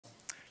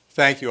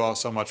Thank you all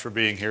so much for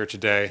being here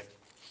today.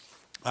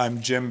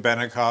 I'm Jim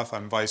Benikoff.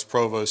 I'm Vice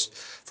Provost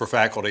for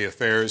Faculty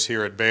Affairs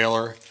here at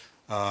Baylor,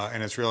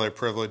 and it's really a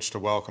privilege to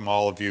welcome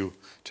all of you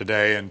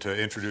today and to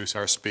introduce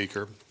our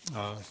speaker.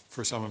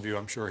 For some of you,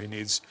 I'm sure he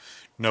needs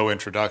no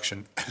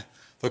introduction.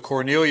 The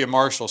Cornelia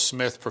Marschall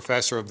Smith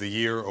Professor of the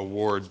Year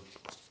Award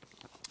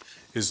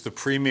is the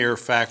premier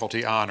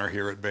faculty honor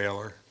here at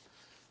Baylor.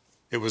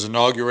 It was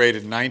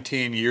inaugurated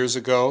 19 years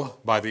ago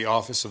by the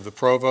Office of the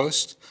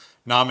Provost.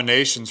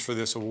 Nominations for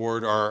this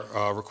award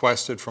are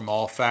requested from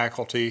all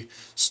faculty,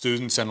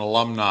 students, and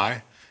alumni,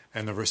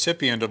 and the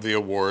recipient of the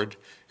award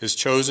is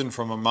chosen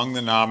from among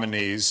the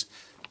nominees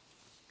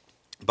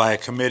by a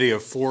committee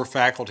of 4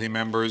 faculty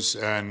members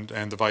and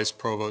the Vice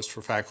Provost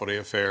for Faculty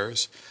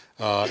Affairs.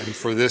 And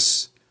for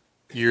this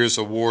year's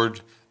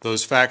award,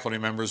 those faculty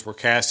members were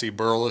Cassie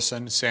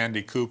Burleson,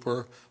 Sandy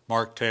Cooper,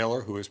 Mark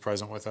Taylor, who is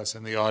present with us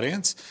in the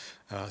audience,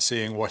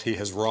 seeing what he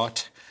has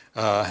wrought,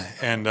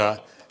 and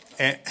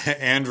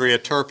Andrea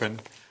Treuren,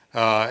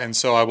 and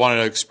so I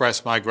wanted to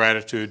express my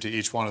gratitude to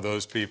each one of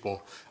those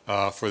people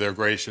for their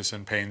gracious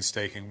and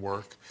painstaking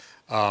work.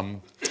 I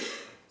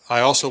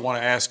also want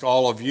to ask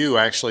all of you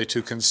actually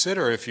to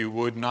consider, if you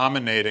would,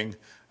 nominating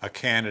a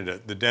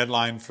candidate. The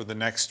deadline for the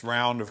next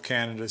round of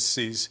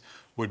candidacies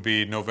would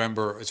be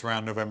it's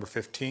around November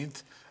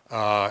 15th,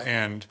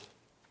 and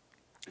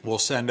we'll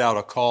send out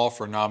a call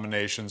for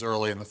nominations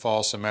early in the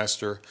fall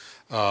semester,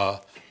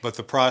 but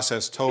the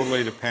process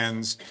totally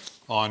depends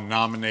on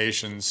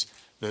nominations.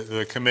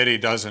 The committee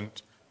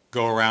doesn't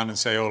go around and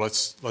say, oh,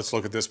 let's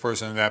look at this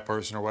person and that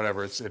person or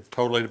whatever. It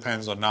totally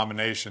depends on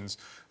nominations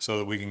so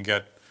that we can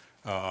get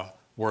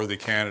worthy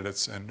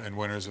candidates and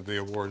winners of the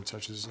award,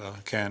 such as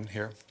Ken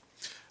here.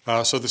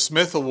 So the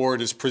Smith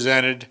Award is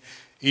presented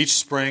each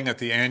spring at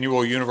the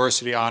annual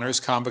University Honors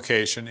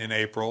Convocation in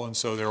April, and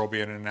so there will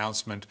be an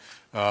announcement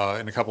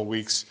in a couple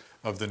weeks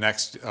of the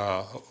next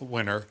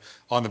winner.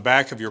 On the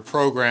back of your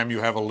program,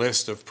 you have a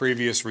list of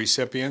previous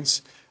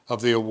recipients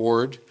of the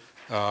award,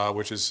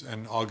 which is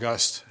an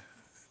august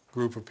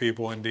group of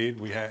people indeed.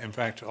 We have, in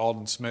fact,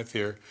 Alden Smith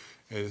here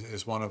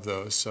is one of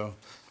those. So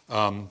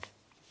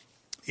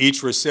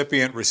each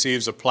recipient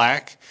receives a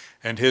plaque,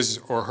 and his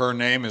or her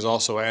name is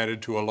also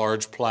added to a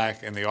large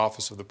plaque in the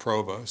Office of the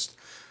Provost.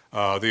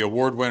 The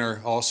award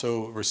winner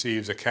also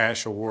receives a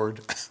cash award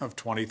of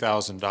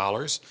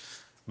 $20,000,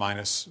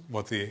 minus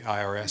what the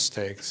IRS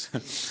takes.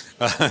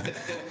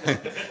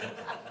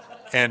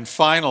 And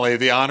finally,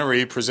 the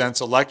honoree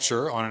presents a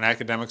lecture on an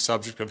academic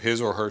subject of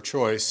his or her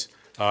choice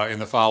in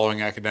the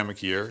following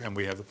academic year, and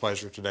we have the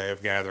pleasure today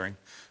of gathering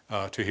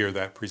to hear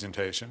that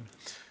presentation.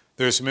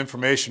 There's some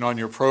information on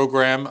your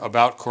program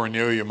about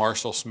Cornelia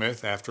Marschall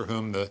Smith, after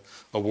whom the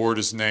award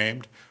is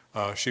named.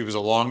 She was a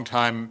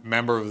longtime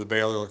member of the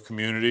Baylor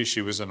community.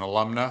 She was an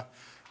alumna,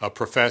 a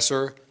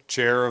professor,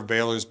 chair of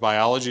Baylor's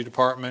biology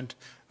department.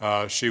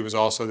 She was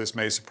also, this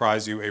may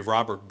surprise you, a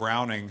Robert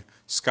Browning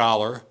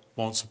scholar.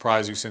 Won't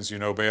surprise you since you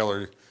know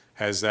Baylor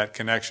has that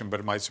connection,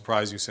 but it might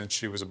surprise you since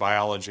she was a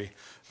biology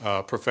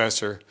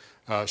professor.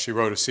 She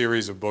wrote a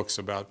series of books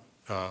about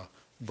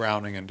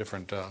Browning and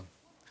different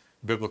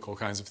biblical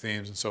kinds of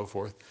themes and so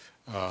forth.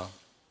 As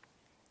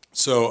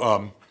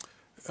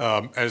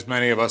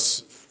many of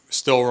us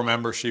still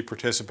remember, she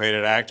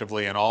participated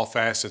actively in all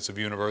facets of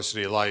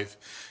university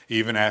life,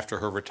 even after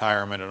her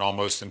retirement and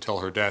almost until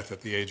her death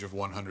at the age of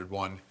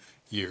 101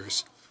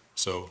 years.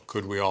 So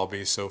could we all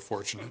be so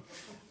fortunate?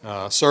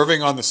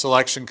 Serving on the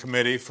selection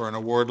committee for an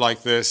award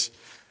like this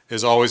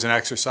is always an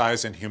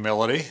exercise in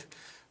humility,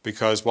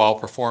 because while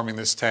performing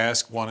this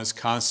task, one is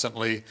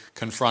constantly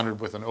confronted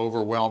with an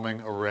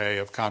overwhelming array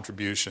of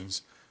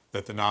contributions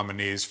that the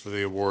nominees for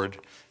the award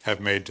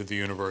have made to the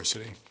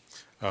university.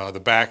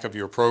 The back of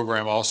your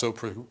program also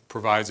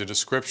provides a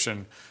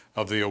description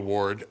of the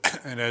award,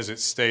 and as it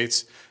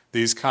states,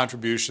 these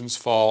contributions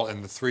fall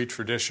in the 3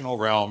 traditional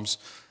realms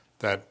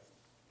that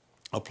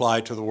apply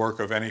to the work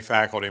of any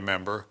faculty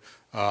member: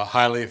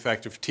 highly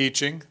effective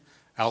teaching,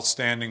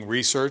 outstanding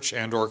research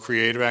and/or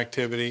creative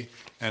activity,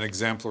 and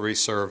exemplary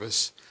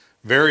service.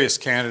 Various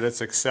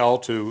candidates excel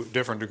to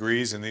different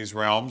degrees in these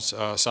realms.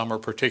 Some are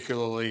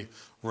particularly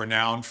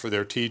renowned for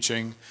their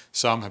teaching.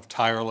 Some have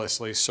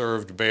tirelessly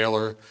served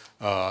Baylor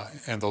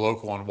and the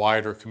local and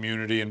wider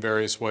community in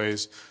various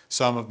ways.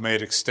 Some have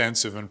made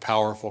extensive and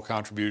powerful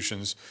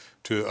contributions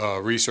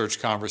to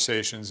research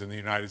conversations in the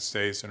United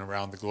States and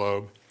around the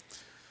globe.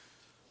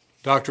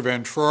 Dr.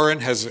 Van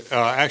Treuren has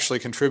actually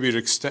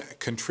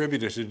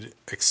contributed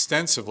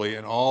extensively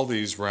in all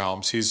these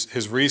realms.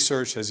 His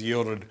research has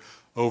yielded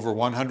over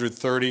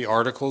 130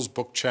 articles,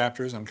 book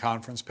chapters, and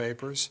conference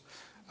papers.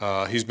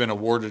 He's been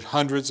awarded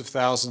hundreds of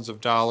thousands of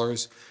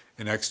dollars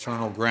in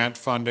external grant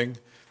funding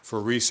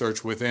for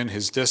research within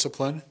his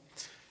discipline.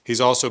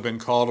 He's also been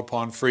called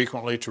upon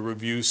frequently to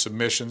review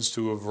submissions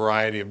to a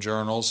variety of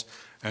journals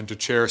and to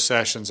chair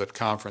sessions at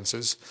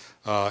conferences.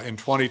 In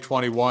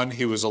 2021,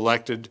 he was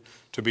elected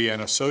to be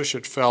an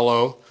Associate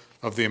Fellow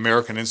of the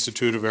American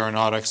Institute of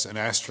Aeronautics and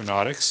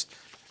Astronautics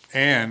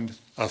and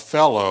a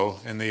Fellow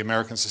in the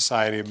American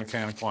Society of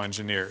Mechanical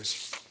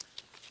Engineers.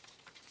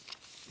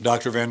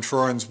 Dr. Van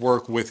Treuren's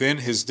work within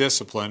his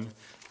discipline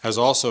has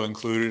also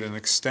included an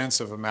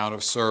extensive amount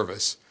of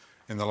service.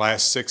 In the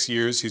last 6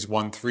 years, he's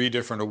won 3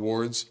 different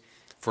awards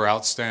for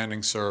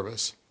outstanding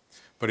service.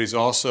 But he's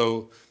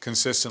also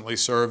consistently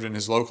served in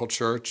his local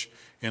church,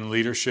 in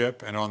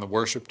leadership, and on the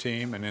worship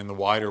team, and in the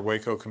wider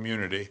Waco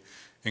community,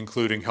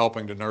 including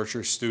helping to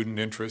nurture student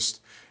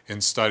interest in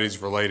studies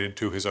related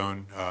to his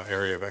own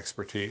area of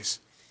expertise.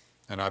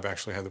 And I've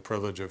actually had the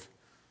privilege of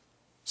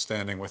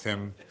standing with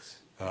him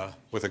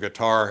with a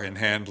guitar in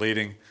hand,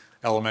 leading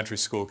elementary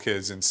school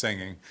kids in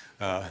singing,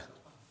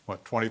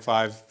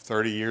 25,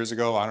 30 years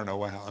ago? I don't know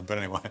when, but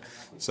anyway.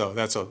 So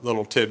that's a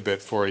little tidbit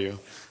for you.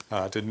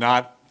 Did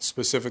not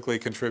specifically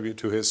contribute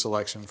to his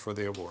selection for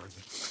the award.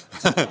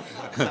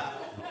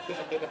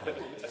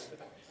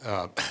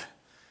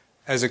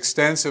 As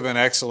extensive and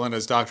excellent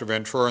as Dr.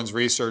 Van Treuren's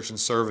research and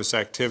service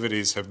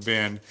activities have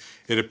been,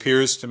 it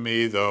appears to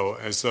me, though,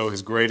 as though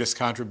his greatest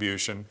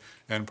contribution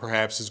and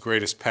perhaps his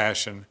greatest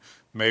passion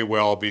may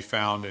well be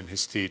found in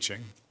his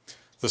teaching.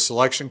 The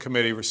selection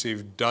committee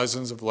received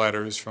dozens of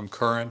letters from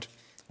current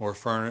or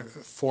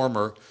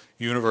former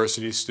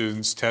university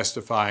students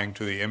testifying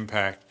to the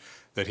impact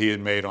that he had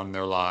made on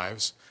their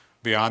lives.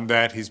 Beyond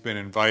that, he's been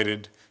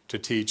invited to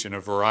teach in a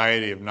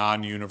variety of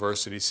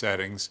non-university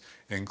settings,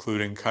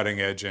 including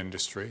cutting-edge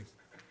industry.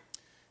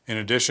 In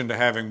addition to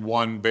having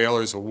won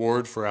Baylor's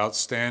award for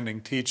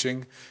outstanding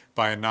teaching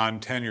by a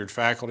non-tenured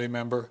faculty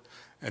member,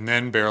 and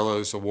then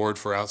Baylor's award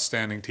for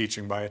outstanding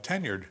teaching by a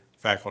tenured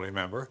faculty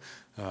member,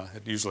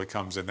 it usually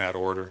comes in that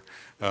order.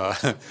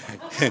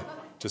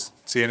 Just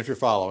seeing if you're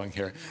following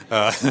here.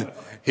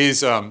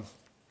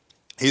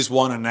 He's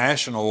won a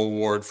national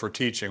award for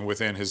teaching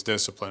within his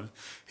discipline.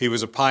 He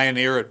was a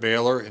pioneer at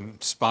Baylor in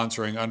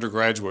sponsoring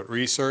undergraduate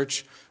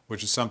research,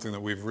 which is something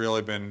that we've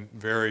really been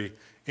very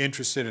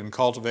interested in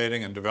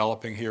cultivating and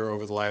developing here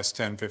over the last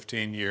 10,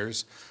 15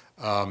 years.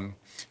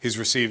 He's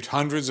received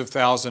hundreds of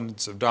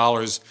thousands of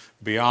dollars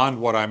beyond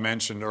what I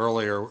mentioned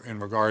earlier in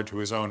regard to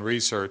his own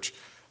research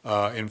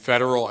in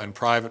federal and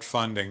private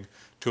funding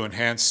to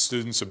enhance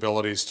students'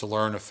 abilities to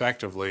learn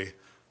effectively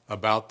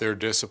about their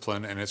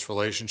discipline and its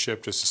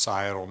relationship to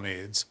societal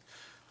needs.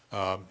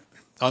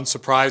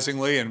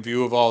 Unsurprisingly, in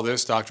view of all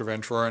this, Dr.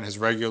 Van Treuren has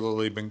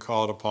regularly been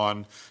called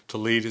upon to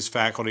lead his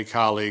faculty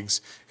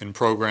colleagues in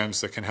programs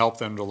that can help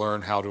them to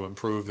learn how to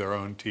improve their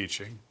own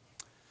teaching.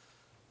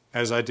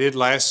 As I did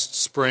last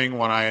spring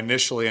when I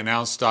initially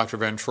announced Dr.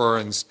 Van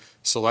Treuren's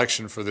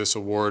selection for this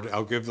award,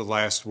 I'll give the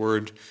last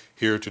word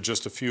here to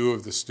just a few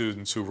of the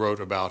students who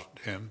wrote about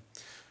him.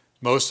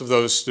 Most of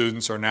those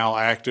students are now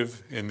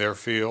active in their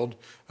field,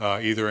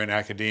 either in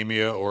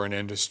academia or in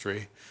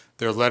industry.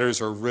 Their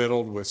letters are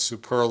riddled with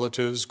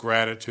superlatives,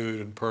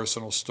 gratitude, and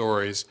personal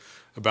stories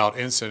about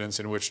incidents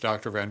in which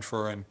Dr. Van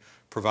Treuren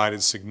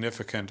provided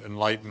significant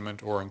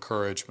enlightenment or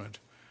encouragement.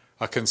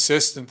 A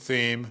consistent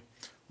theme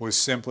was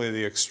simply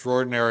the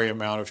extraordinary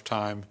amount of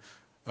time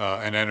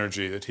and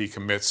energy that he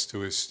commits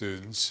to his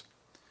students.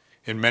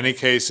 In many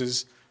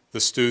cases, the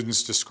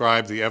students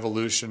described the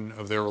evolution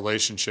of their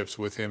relationships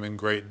with him in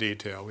great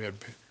detail. We had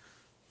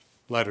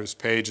letters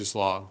pages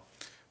long.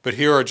 But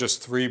here are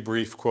just 3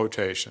 brief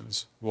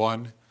quotations.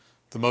 1,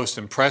 the most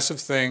impressive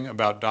thing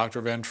about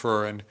Dr. Van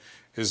Treuren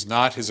is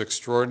not his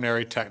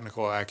extraordinary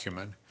technical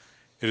acumen.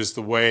 It is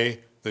the way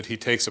that he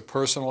takes a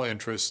personal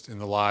interest in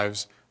the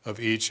lives of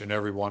each and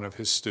every one of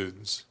his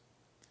students.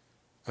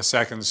 A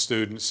second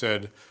student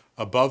said,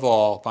 above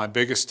all, my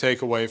biggest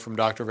takeaway from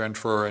Dr. Van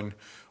Treuren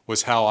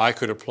was how I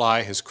could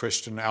apply his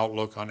Christian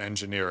outlook on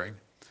engineering.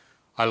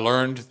 I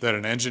learned that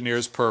an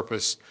engineer's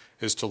purpose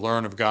is to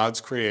learn of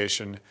God's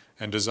creation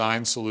and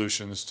design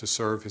solutions to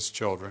serve his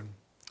children.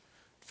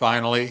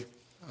 Finally,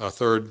 a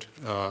third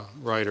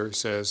writer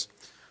says,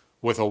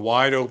 with a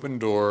wide open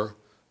door,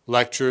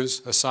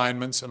 lectures,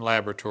 assignments, and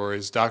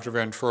laboratories, Dr.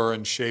 Van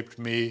Treuren shaped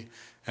me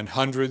and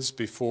hundreds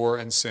before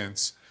and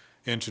since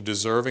into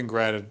deserving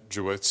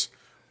graduates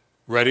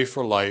ready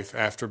for life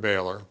after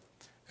Baylor,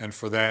 and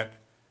for that,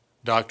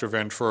 Dr.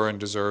 Van Treuren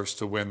deserves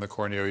to win the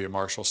Cornelia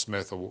Marschall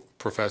Smith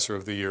Professor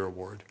of the Year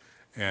Award,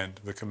 and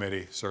the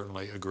committee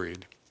certainly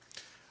agreed.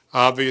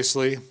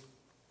 Obviously,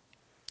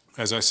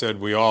 as I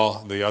said,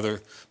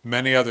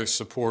 many other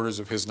supporters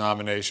of his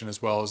nomination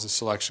as well as the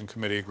selection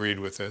committee agreed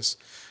with this.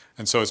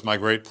 And so it's my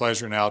great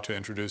pleasure now to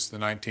introduce the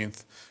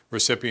 19th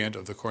recipient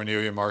of the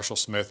Cornelia Marschall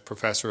Smith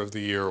Professor of the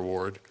Year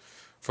Award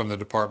from the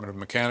Department of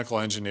Mechanical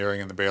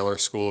Engineering and the Baylor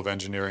School of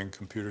Engineering and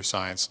Computer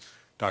Science,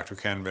 Dr.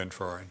 Ken Van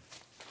Treuren.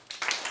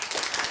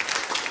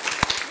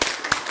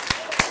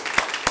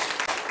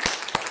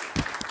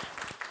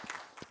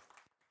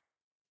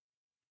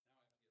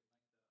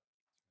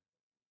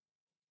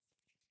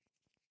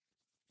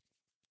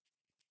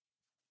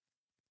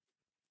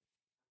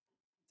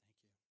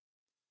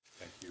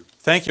 Thank you.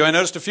 Thank you. I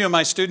noticed a few of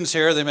my students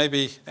here. They may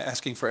be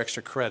asking for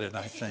extra credit,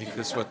 I think,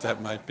 is what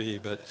that might be.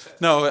 But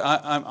no,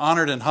 I'm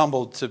honored and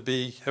humbled to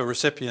be a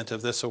recipient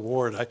of this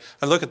award.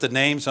 I look at the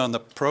names on the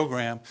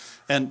program,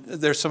 and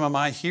they're some of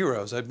my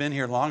heroes. I've been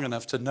here long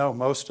enough to know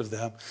most of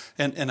them,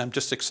 and I'm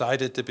just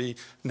excited to be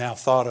now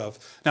thought of.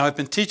 Now, I've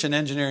been teaching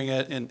engineering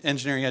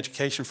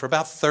education for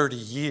about 30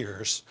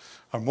 years,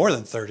 or more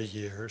than 30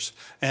 years,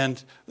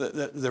 and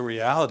the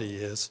reality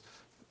is,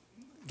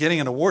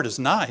 getting an award is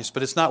nice,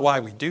 but it's not why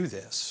we do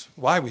this.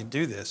 Why we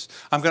do this.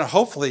 I'm going to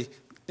hopefully,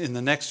 in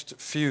the next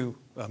few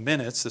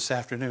minutes this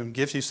afternoon,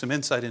 give you some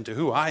insight into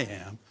who I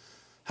am,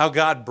 how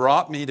God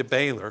brought me to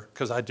Baylor,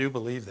 because I do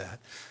believe that,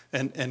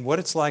 and what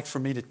it's like for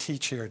me to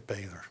teach here at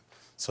Baylor.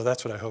 So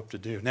that's what I hope to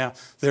do. Now,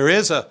 there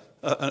is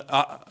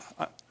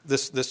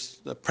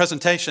this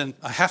presentation.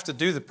 I have to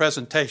do the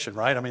presentation,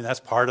 right? I mean, that's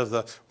part of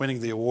the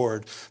winning the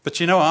award. But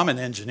you know, I'm an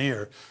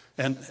engineer.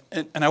 And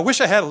I wish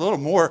I had a little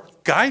more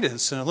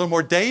guidance and a little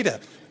more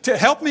data to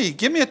help me,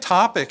 give me a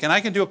topic, and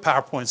I can do a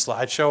PowerPoint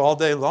slideshow all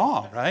day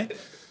long, right?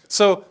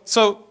 So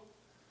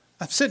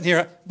I'm sitting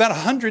here, about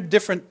 100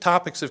 different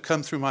topics have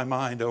come through my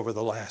mind over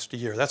the last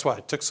year. That's why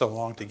it took so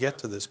long to get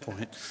to this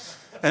point.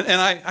 And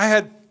I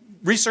had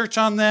research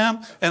on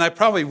them, and I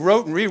probably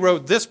wrote and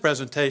rewrote this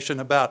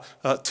presentation about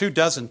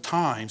 24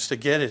 times to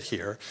get it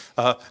here.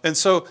 And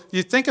so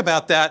you think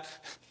about that,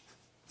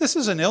 this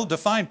is an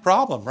ill-defined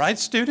problem, right,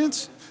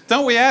 students?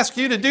 Don't we ask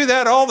you to do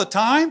that all the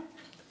time?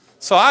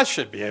 So I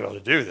should be able to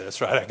do this,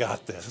 right? I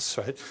got this,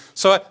 right?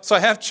 So I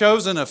have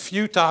chosen a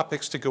few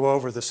topics to go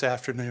over this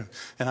afternoon,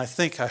 and I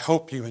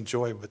hope you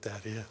enjoy what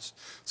that is.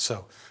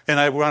 So, and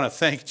I want to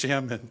thank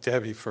Jim and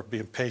Debbie for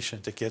being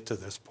patient to get to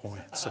this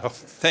point. So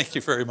thank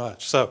you very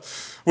much. So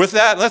with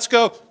that, let's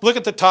go look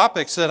at the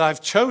topics that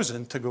I've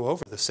chosen to go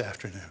over this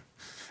afternoon.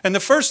 And the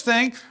first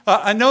thing,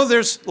 I know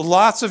there's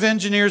lots of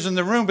engineers in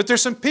the room, but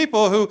there's some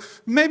people who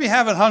maybe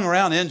haven't hung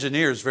around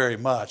engineers very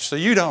much. So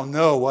you don't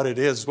know what it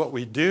is, what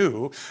we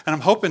do. And I'm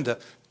hoping to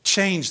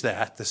change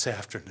that this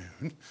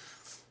afternoon.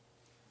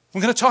 I'm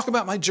going to talk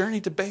about my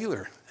journey to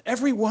Baylor.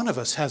 Every one of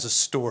us has a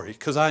story,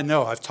 because I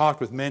know I've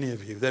talked with many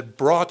of you that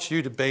brought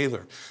you to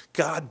Baylor.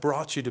 God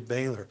brought you to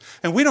Baylor.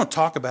 And we don't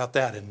talk about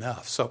that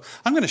enough. So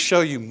I'm going to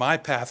show you my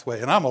pathway.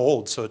 And I'm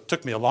old, so it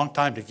took me a long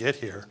time to get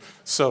here.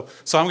 So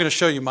I'm going to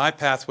show you my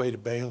pathway to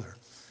Baylor.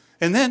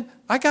 And then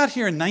I got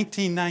here in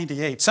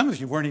 1998. Some of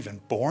you weren't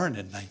even born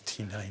in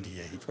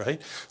 1998,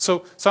 right?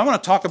 So I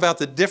want to talk about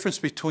the difference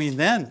between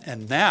then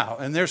and now.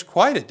 And there's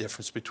quite a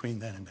difference between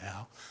then and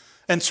now.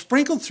 And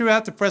sprinkled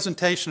throughout the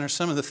presentation are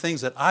some of the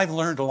things that I've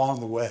learned along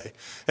the way.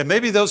 And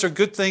maybe those are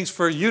good things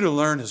for you to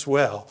learn as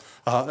well.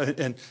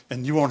 And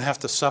you won't have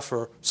to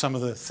suffer some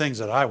of the things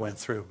that I went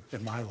through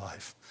in my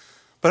life.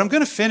 But I'm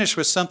going to finish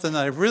with something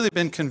that I've really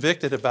been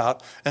convicted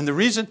about. And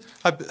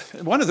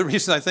one of the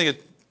reasons I think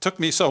it took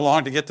me so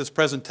long to get this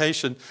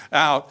presentation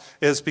out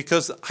is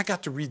because I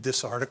got to read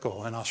this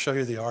article. And I'll show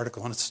you the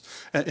article. And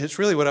it's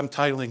really what I'm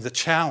titling The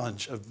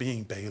Challenge of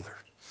Being Baylor.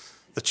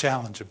 The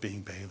Challenge of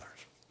Being Baylor.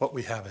 What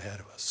we have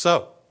ahead of us.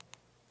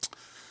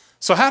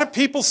 So how do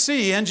people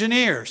see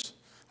engineers?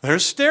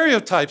 There's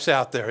stereotypes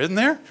out there, isn't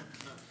there?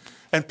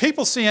 And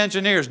people see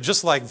engineers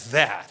just like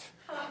that.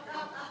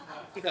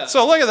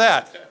 So look at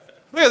that.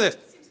 Look at this.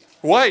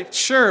 White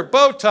shirt,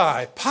 bow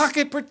tie,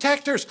 pocket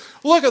protectors.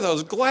 Look at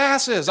those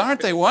glasses.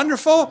 Aren't they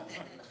wonderful?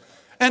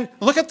 And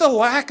look at the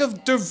lack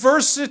of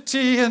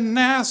diversity in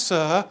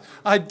NASA.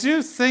 I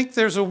do think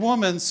there's a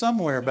woman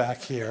somewhere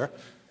back here,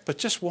 but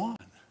just one.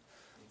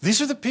 These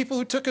are the people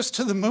who took us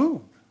to the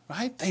moon,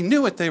 right? They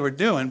knew what they were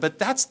doing, but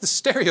that's the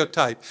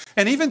stereotype.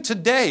 And even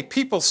today,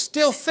 people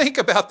still think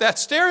about that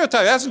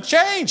stereotype. It hasn't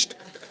changed,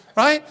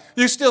 right?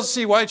 You still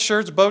see white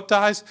shirts, bow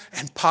ties,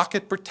 and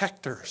pocket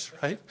protectors,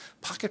 right?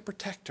 Pocket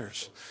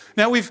protectors.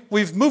 Now,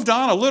 we've moved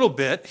on a little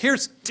bit.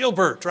 Here's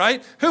Dilbert,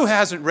 right? Who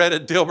hasn't read a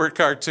Dilbert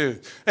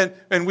cartoon?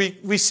 And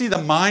we see the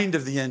mind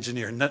of the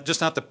engineer, just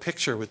not the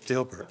picture with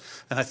Dilbert.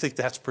 And I think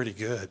that's pretty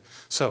good.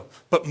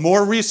 But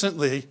more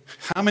recently,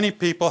 how many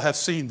people have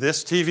seen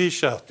this TV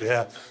show?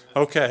 Yeah,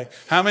 okay.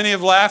 How many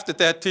have laughed at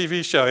that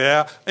TV show?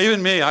 Yeah,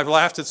 even me, I've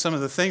laughed at some of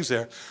the things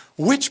there.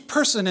 Which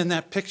person in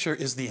that picture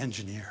is the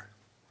engineer?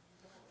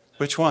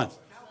 Which one?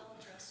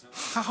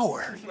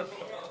 Howard.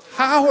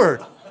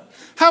 Howard.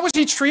 How was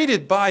he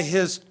treated by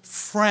his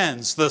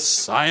friends, the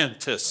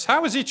scientists?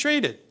 How was he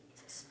treated?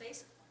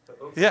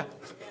 Yeah.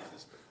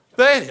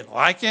 They didn't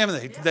like him.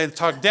 They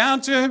talked down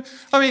to him.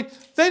 I mean,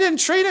 they didn't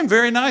treat him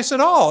very nice at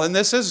all. And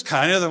this is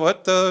kind of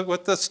what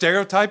the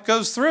stereotype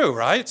goes through,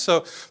 right?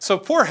 So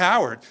poor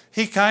Howard,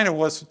 he kind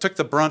of took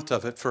the brunt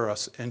of it for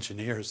us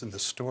engineers in the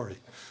story.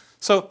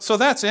 So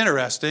that's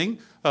interesting.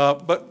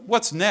 But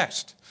what's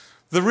next?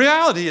 The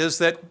reality is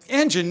that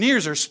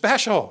engineers are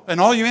special. And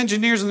all you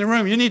engineers in the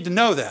room, you need to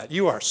know that.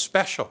 You are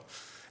special.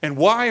 And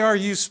why are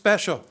you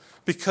special?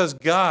 Because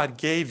God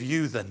gave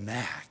you the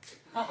knack.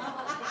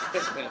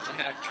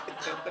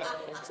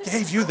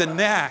 Gave you the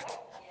knack.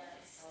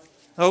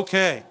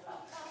 Okay.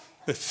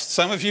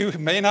 Some of you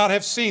may not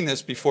have seen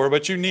this before,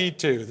 but you need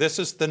to. This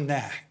is the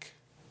knack.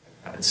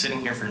 I've been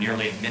sitting here for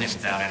nearly a minute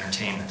without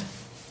entertainment.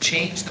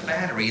 Change the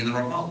battery in the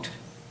remote.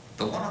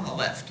 The one on the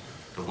left.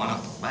 The one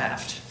on the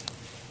left?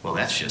 Well,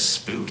 that's just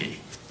spooky.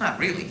 Not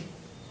really.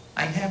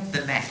 I have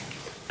the knack.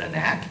 The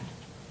knack?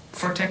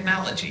 For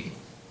technology.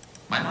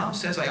 My mom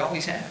says I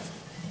always have.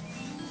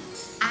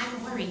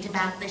 I'm worried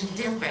about little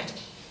Dilbert.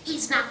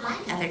 He's not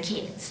like other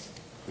kids.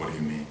 What do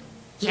you mean?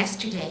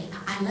 Yesterday,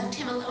 I left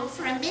him alone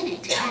for a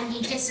minute, and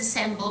he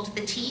disassembled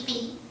the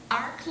TV,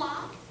 our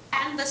clock,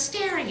 and the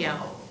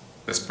stereo.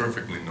 That's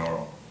perfectly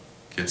normal.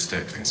 Kids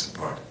take things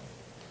apart.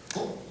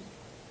 Oh.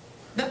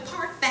 The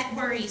part that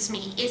worries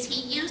me is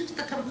he used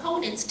the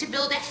components to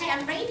build a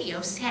ham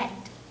radio set.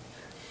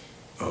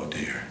 Oh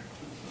dear.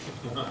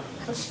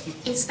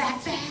 Is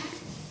that bad?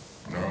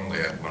 Normally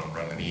I'd want to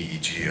run an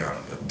EEG on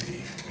it, but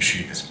the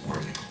machine isn't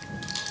working.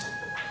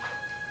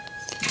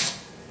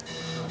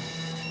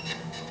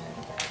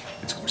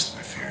 It's worse than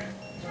I feared.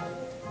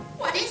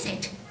 What is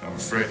it? I'm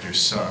afraid your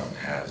son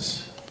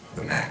has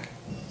the knack.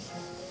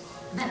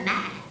 The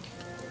knack.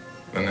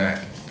 The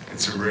knack.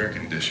 It's a rare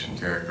condition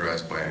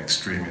characterized by an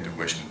extreme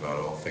intuition about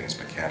all things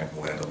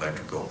mechanical and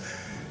electrical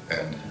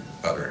and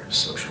utter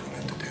social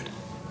ineptitude.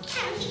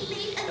 Can he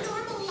lead a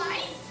normal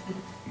life?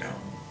 No.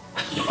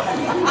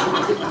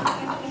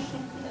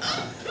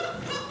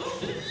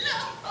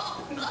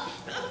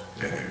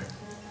 There.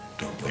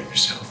 Don't blame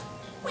yourself.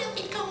 Will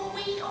it go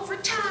away over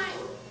time?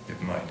 It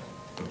might,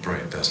 but pray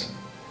it doesn't.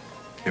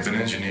 If an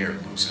engineer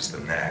loses the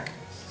knack,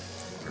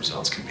 the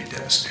results can be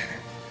devastating.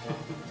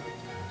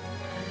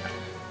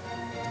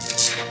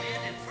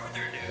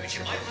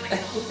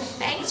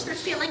 Thanks for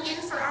filling in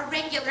for our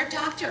regular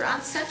doctor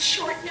on such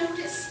short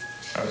notice.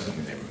 I was in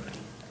the neighborhood.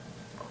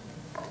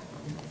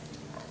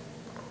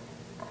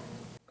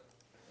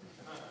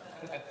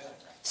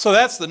 So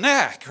that's the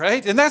knack,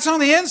 right? And that's on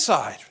the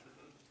inside.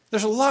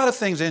 There's a lot of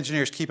things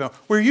engineers keep on.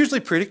 We're usually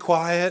pretty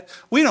quiet.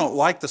 We don't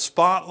like the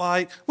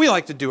spotlight. We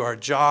like to do our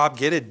job,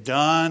 get it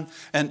done,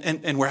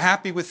 and we're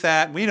happy with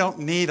that. We don't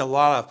need a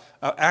lot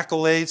of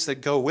accolades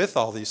that go with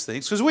all these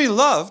things because we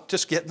love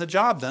just getting the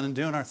job done and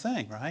doing our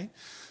thing, right?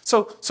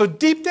 So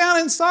deep down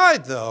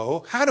inside,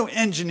 though, how do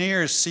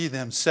engineers see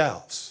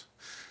themselves?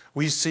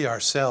 We see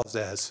ourselves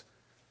as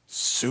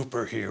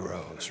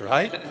superheroes,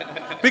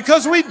 right?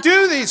 Because we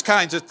do these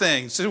kinds of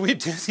things. We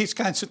do these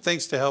kinds of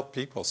things to help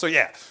people. So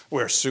yeah,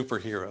 we're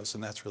superheroes,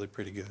 and that's really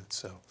pretty good.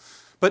 So,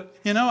 but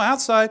you know,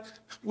 outside,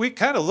 we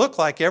kind of look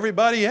like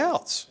everybody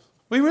else.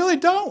 We really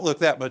don't look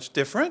that much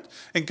different.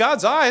 In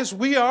God's eyes,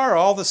 we are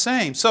all the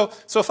same. So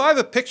if I have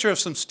a picture of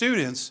some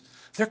students,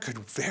 there could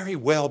very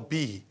well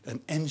be an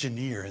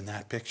engineer in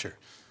that picture,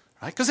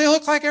 right? Because they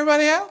look like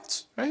everybody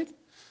else, right?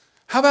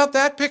 How about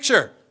that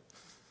picture?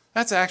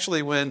 That's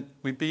actually when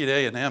we beat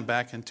A&M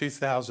back in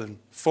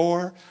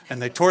 2004,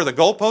 and they tore the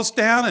goalpost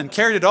down and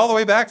carried it all the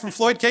way back from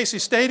Floyd Casey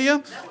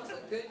Stadium.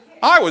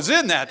 I was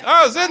in that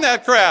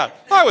crowd.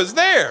 I was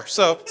there.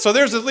 So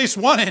there's at least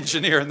one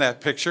engineer in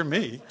that picture,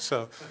 me.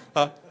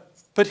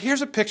 But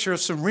here's a picture of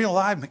some real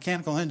live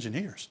mechanical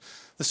engineers.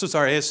 This was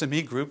our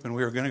ASME group, and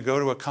we were going to go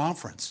to a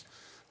conference.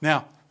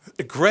 Now,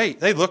 great,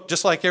 they look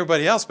just like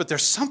everybody else, but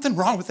there's something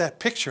wrong with that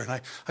picture. And I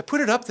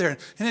put it up there,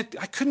 and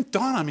I couldn't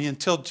dawn on me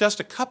until just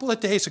a couple of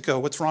days ago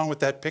what's wrong with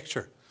that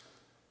picture.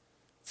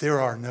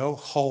 There are no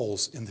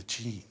holes in the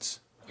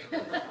jeans.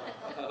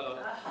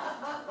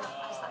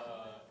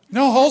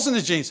 No holes in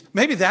the jeans.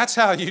 Maybe that's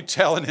how you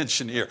tell an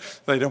engineer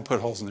they don't put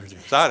holes in their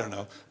jeans. I don't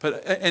know.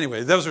 But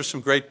anyway, those are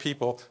some great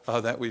people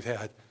that we've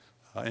had.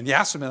 And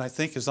Yasmin, I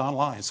think, is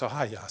online. So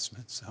hi,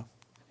 Yasmin.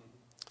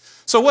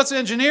 So what's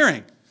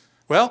engineering?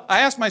 Well, I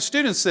ask my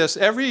students this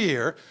every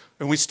year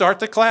when we start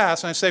the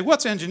class, and I say,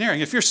 what's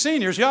engineering? If you're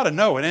seniors, you ought to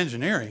know what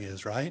engineering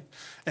is, right?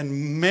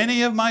 And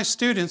many of my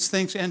students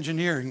think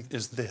engineering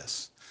is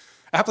this: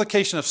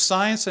 application of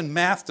science and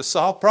math to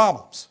solve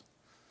problems.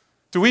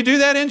 Do we do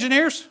that,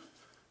 engineers?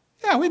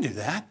 Yeah, we do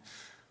that.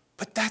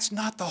 But that's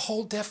not the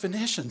whole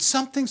definition.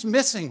 Something's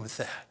missing with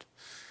that.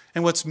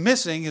 And what's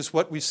missing is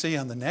what we see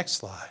on the next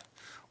slide.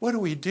 What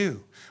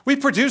do? We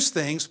produce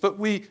things, but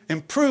we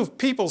improve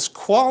people's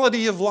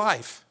quality of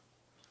life.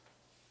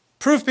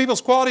 Improve people's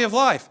quality of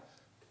life.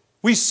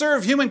 We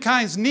serve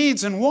humankind's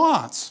needs and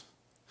wants.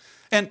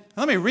 And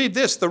let me read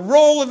this. The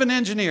role of an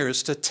engineer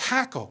is to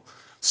tackle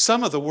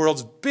some of the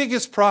world's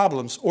biggest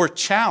problems or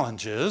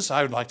challenges,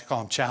 I would like to call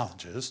them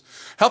challenges,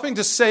 helping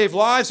to save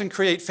lives and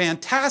create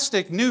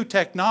fantastic new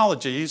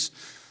technologies,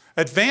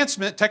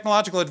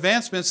 technological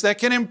advancements that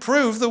can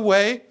improve the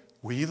way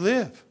we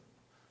live.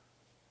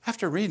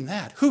 After reading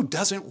that, who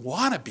doesn't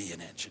want to be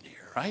an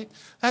engineer, right?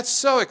 That's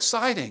so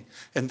exciting.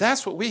 And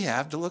that's what we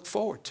have to look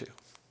forward to.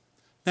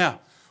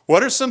 Now,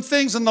 what are some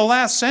things in the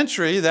last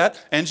century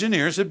that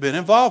engineers have been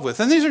involved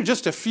with? And these are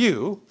just a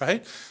few,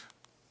 right?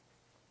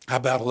 How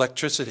about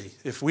electricity?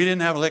 If we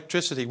didn't have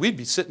electricity, we'd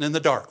be sitting in the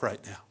dark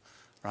right now,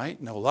 right?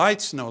 No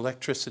lights, no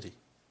electricity.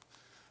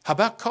 How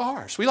about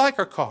cars? We like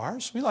our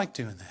cars. We like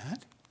doing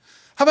that.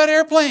 How about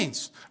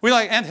airplanes?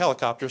 And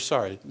helicopters,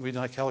 sorry. We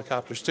like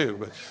helicopters too.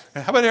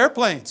 But how about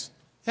airplanes?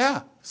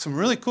 Yeah, some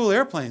really cool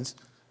airplanes.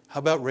 How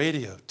about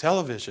radio,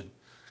 television,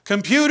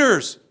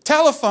 computers,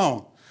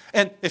 telephone.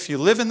 And if you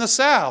live in the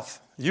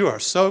South, you are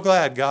so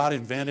glad God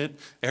invented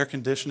air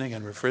conditioning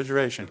and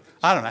refrigeration.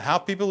 I don't know how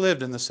people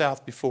lived in the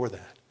South before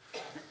that.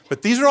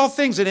 But these are all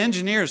things that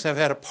engineers have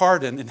had a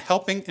part in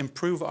helping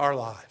improve our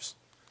lives.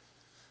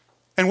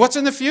 And what's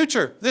in the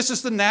future? This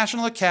is the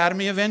National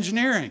Academy of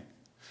Engineering.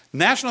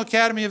 National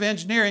Academy of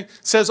Engineering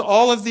says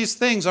all of these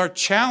things are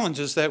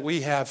challenges that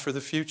we have for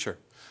the future.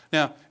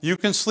 Now, you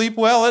can sleep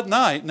well at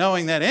night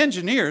knowing that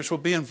engineers will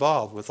be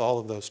involved with all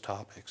of those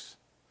topics.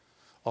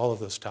 All of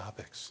those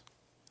topics.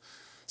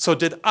 So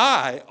did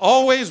I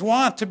always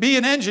want to be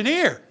an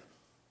engineer?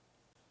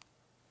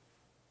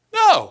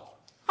 No,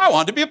 I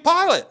wanted to be a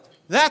pilot.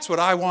 That's what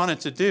I wanted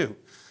to do.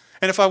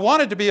 And if I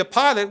wanted to be a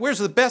pilot, where's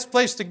the best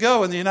place to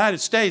go in the United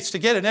States to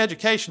get an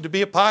education to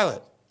be a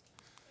pilot?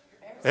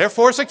 Air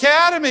Force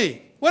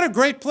Academy. What a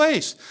great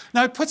place.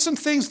 Now, I put some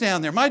things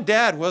down there. My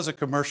dad was a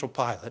commercial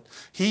pilot.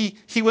 He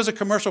was a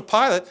commercial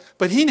pilot,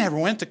 but he never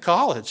went to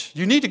college.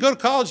 You need to go to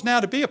college now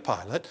to be a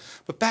pilot,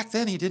 but back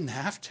then he didn't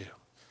have to.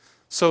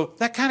 So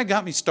that kind of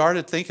got me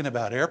started thinking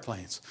about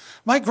airplanes.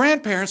 My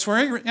grandparents were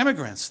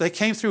immigrants. They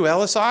came through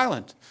Ellis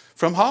Island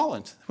from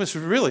Holland, which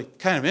was really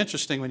kind of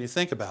interesting when you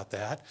think about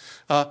that.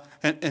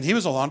 And he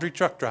was a laundry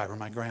truck driver,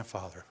 my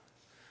grandfather.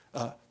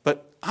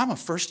 But I'm a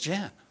first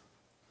gen.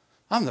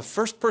 I'm the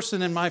first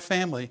person in my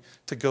family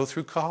to go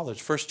through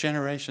college, first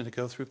generation to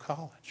go through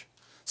college.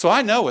 So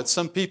I know what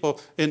some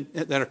people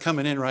that are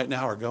coming in right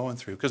now are going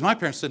through, because my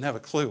parents didn't have a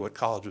clue what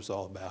college was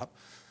all about.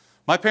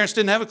 My parents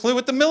didn't have a clue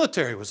what the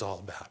military was all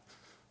about.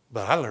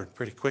 But I learned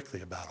pretty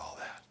quickly about all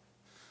that.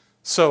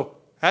 So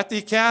at the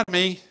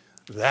academy,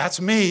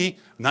 that's me,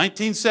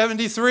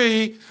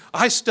 1973,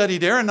 I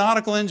studied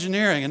aeronautical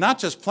engineering, and not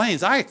just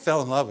planes. I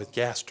fell in love with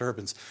gas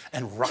turbines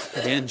and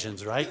rocket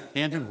engines, right?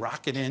 Andrew,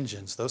 rocket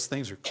engines, those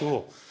things are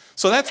cool.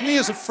 So that's me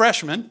as a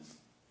freshman.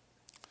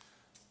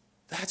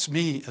 That's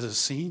me as a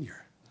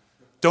senior.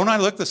 Don't I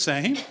look the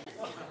same?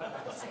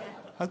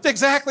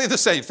 Exactly the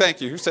same. Thank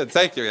you. You said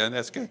thank you, and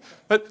that's good.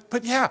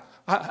 But yeah,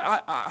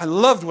 I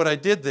loved what I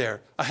did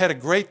there. I had a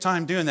great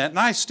time doing that, and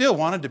I still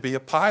wanted to be a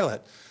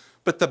pilot.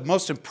 But the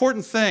most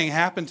important thing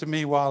happened to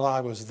me while I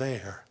was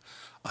there.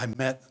 I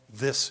met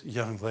this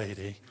young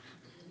lady.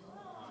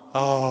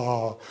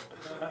 Oh,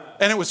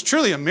 and it was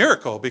truly a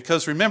miracle,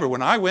 because remember,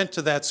 when I went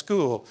to that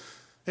school,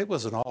 it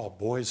was an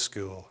all-boys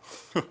school.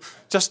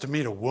 Just to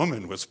meet a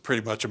woman was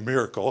pretty much a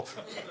miracle.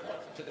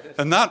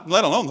 And not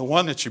let alone the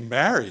one that you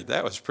married.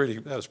 That was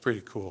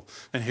pretty cool.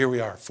 And here we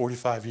are,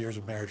 45 years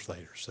of marriage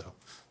later. So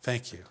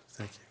thank you.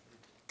 Thank you.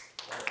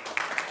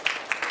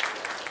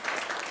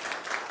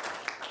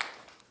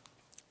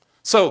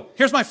 So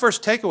here's my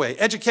first takeaway.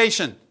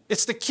 Education.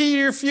 It's the key to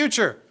your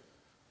future.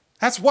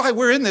 That's why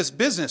we're in this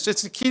business.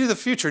 It's the key to the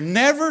future.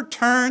 Never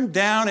turn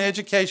down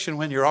education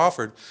when you're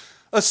offered,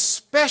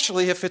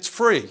 especially if it's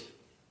free.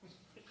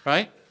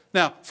 Right?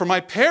 Now, for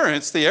my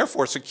parents, the Air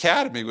Force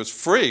Academy was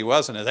free,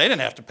 wasn't it? They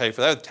didn't have to pay for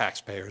that. The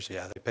taxpayers,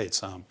 yeah, they paid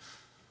some.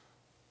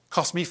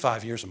 Cost me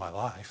 5 years of my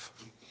life.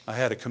 I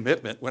had a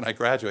commitment when I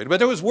graduated. But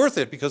it was worth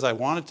it, because I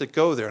wanted to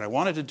go there and I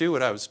wanted to do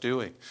what I was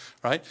doing,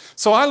 right?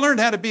 So I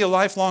learned how to be a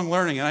lifelong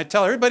learning. And I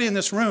tell everybody in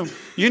this room,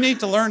 you need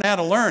to learn how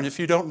to learn if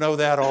you don't know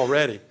that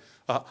already.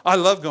 I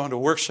love going to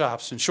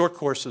workshops and short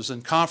courses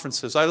and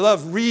conferences. I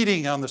love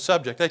reading on the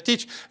subject. I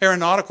teach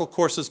aeronautical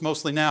courses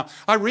mostly now.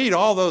 I read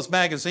all those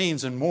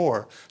magazines and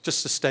more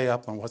just to stay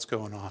up on what's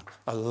going on.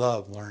 I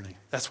love learning.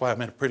 That's why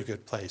I'm in a pretty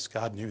good place.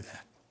 God knew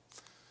that.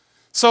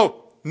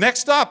 So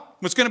next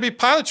up was going to be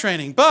pilot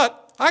training,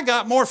 but I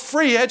got more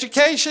free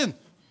education.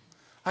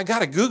 I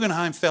got a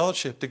Guggenheim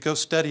Fellowship to go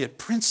study at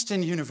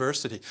Princeton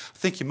University. I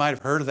think you might have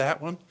heard of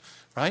that one,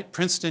 right?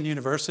 Princeton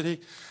University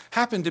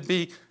happened to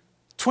be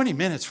 20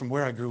 minutes from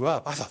where I grew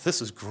up. I thought, this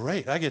is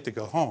great. I get to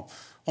go home.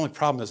 Only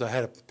problem is I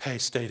had to pay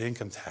state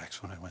income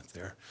tax when I went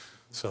there,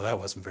 so that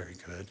wasn't very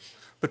good.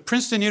 But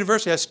Princeton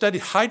University, I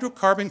studied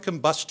hydrocarbon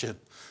combustion.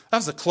 That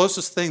was the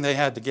closest thing they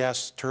had to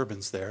gas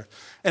turbines there.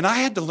 And I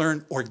had to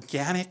learn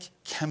organic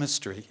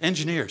chemistry.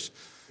 Engineers,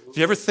 do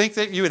you ever think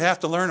that you would have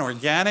to learn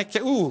organic?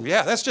 Ooh,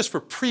 yeah, that's just for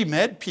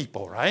pre-med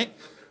people, right?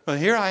 But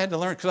here I had to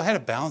learn, because I had to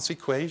balance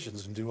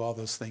equations and do all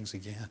those things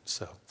again.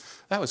 So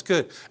that was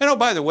good. And oh,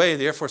 by the way,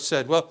 the Air Force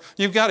said, well,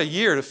 you've got a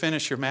year to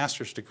finish your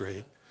master's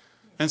degree.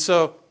 And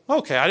so,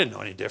 okay, I didn't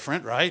know any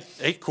different, right?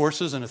 8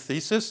 courses and a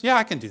thesis. Yeah,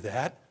 I can do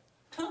that.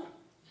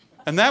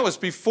 And that was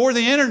before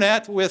the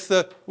internet with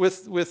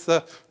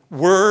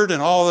Word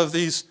and all of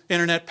these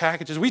internet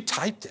packages. We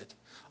typed it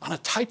on a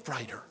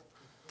typewriter.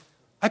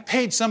 I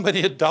paid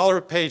somebody $1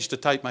 a page to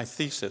type my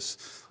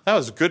thesis. That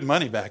was good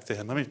money back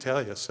then, let me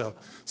tell you.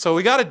 So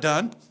we got it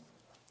done.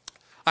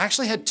 I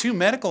actually had 2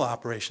 medical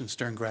operations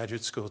during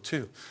graduate school,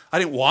 too. I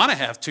didn't want to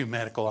have 2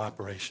 medical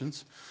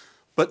operations,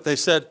 but they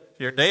said,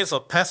 your nasal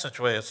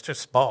passageway is too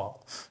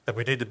small, and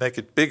we need to make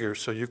it bigger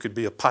so you could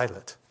be a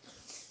pilot.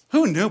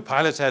 Who knew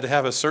pilots had to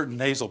have a certain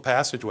nasal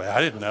passageway?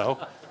 I didn't know.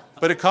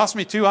 But it cost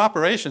me 2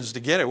 operations to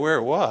get it where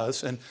it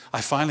was, and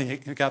I finally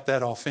got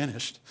that all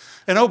finished.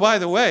 And oh, by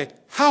the way,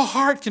 how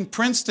hard can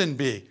Princeton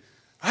be?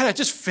 Right? I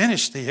just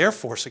finished the Air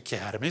Force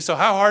Academy, so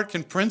how hard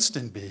can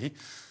Princeton be?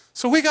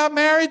 So we got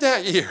married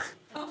that year.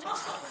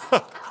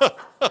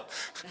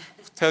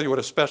 Tell you what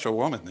a special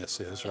woman this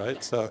is,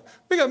 right? So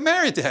we got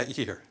married that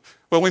year.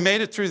 Well, we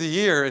made it through the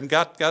year and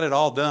got it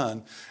all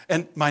done.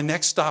 And my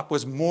next stop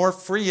was more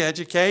free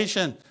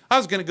education. I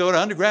was going to go to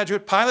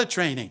undergraduate pilot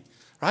training,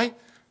 right?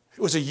 It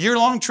was a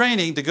year-long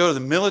training to go to the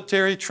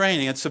military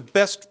training. It's the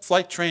best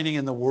flight training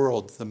in the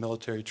world, the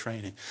military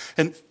training.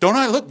 And don't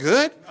I look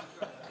good?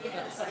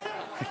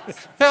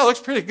 Yeah, it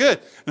looks pretty good.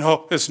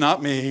 No, it's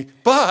not me.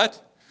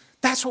 But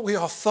that's what we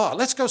all thought.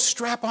 Let's go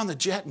strap on the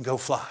jet and go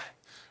fly.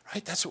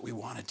 Right? That's what we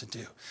wanted to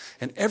do.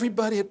 And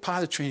everybody at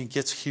pilot training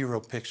gets hero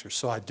pictures.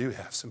 So I do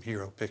have some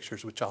hero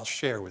pictures, which I'll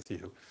share with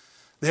you.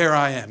 There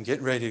I am,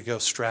 getting ready to go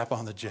strap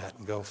on the jet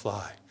and go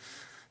fly.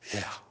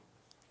 Yeah,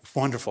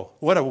 wonderful.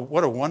 What a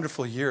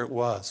wonderful year it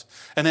was.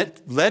 And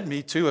it led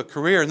me to a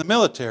career in the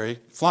military,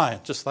 flying,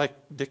 just like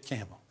Dick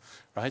Campbell.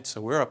 Right?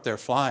 So we're up there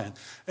flying.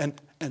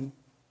 And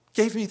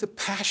gave me the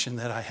passion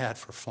that I had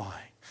for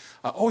flying.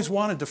 I always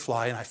wanted to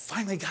fly, and I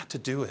finally got to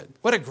do it.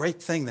 What a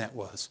great thing that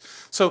was.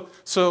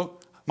 So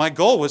my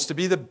goal was to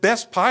be the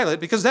best pilot,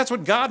 because that's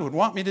what God would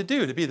want me to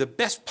do, to be the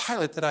best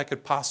pilot that I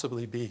could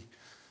possibly be.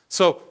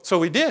 So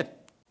we did.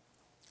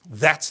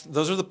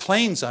 Those are the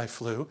planes I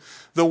flew.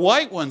 The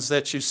white ones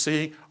that you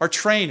see are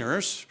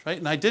trainers, right?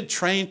 And I did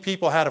train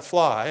people how to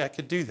fly. I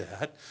could do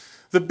that.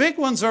 The big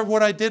ones are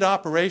what I did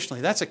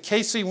operationally. That's a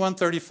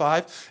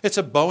KC-135. It's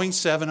a Boeing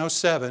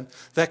 707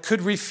 that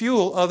could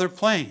refuel other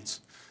planes.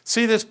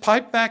 See this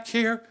pipe back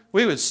here?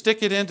 We would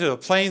stick it into a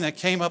plane that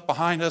came up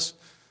behind us,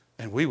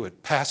 and we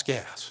would pass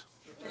gas.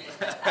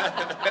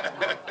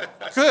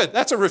 Good.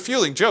 That's a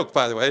refueling joke,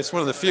 by the way. It's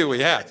one of the few we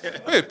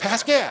had. We would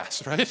pass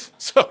gas, right?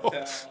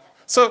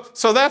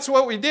 So that's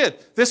what we did.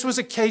 This was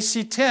a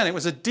KC-10. It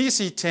was a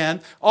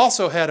DC-10,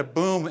 also had a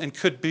boom and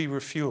could be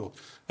refueled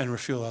and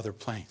refuel other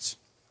planes.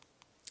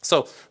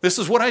 So this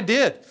is what I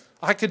did.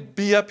 I could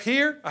be up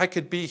here, I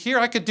could be here,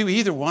 I could do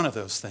either one of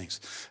those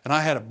things. And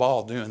I had a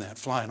ball doing that,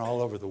 flying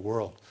all over the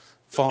world,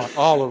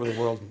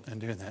 and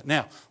doing that.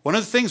 Now, one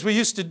of the things we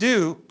used to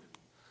do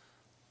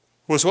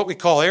was what we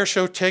call air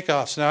show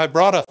takeoffs. Now, I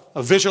brought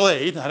a visual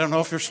aid. I don't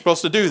know if you're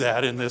supposed to do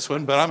that in this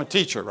one, but I'm a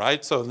teacher,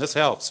 right? So this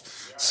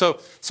helps. So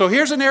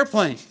here's an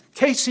airplane,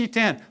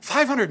 KC-10,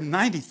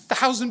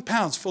 590,000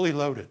 pounds fully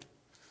loaded.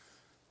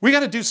 We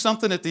got to do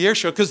something at the air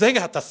show because they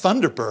got the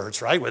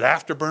Thunderbirds, right, with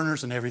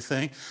afterburners and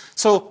everything.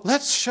 So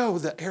let's show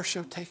the air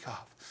show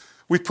takeoff.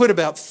 We put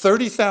about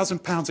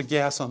 30,000 pounds of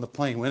gas on the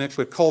plane when it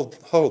would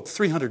hold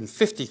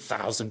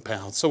 350,000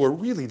 pounds. So we're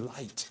really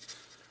light.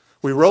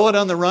 We roll it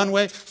on the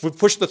runway. We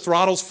push the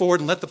throttles forward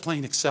and let the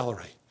plane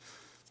accelerate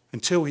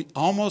until we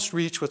almost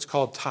reach what's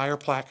called tire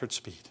placard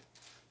speed.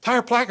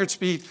 Tire placard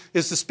speed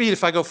is the speed,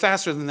 if I go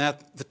faster than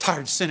that, the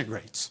tire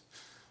disintegrates.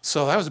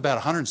 So that was about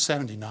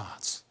 170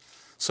 knots.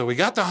 So we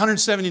got to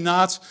 170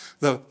 knots.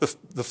 The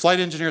flight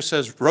engineer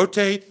says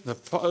rotate. The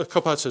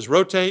co-pilot says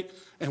rotate.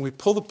 And we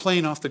pull the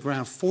plane off the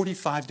ground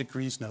 45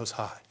 degrees nose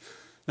high.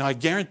 Now, I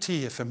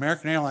guarantee if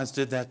American Airlines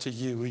did that to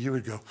you, you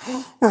would go,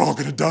 oh, we're all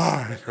going to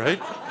die,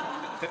 right?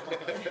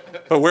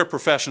 But we're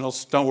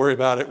professionals. Don't worry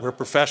about it. We're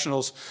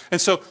professionals. And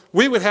so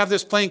we would have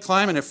this plane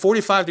climbing at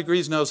 45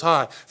 degrees nose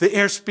high. The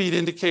airspeed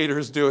indicator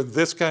is doing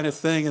this kind of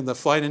thing, and the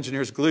flight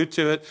engineer's glued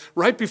to it.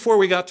 Right before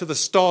we got to the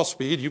stall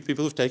speed, you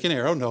people who've taken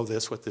aero know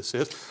what this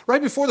is.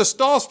 Right before the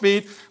stall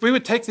speed, we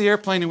would take the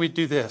airplane and we'd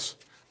do this.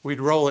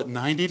 We'd roll it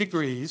 90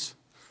 degrees,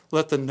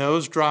 let the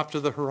nose drop to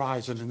the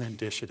horizon, and then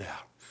dish it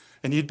out.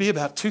 And you'd be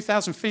about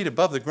 2,000 feet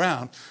above the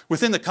ground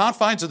within the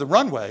confines of the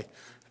runway.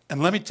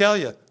 And let me tell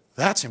you,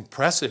 that's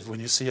impressive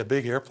when you see a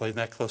big airplane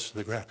that close to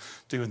the ground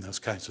doing those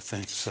kinds of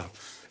things. So,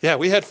 yeah,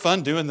 we had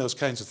fun doing those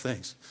kinds of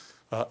things.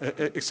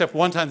 Except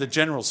one time the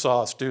general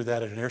saw us do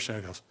that at an air show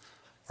and goes,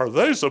 are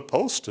they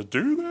supposed to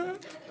do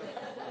that?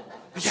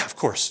 Yeah, of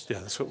course. Yeah,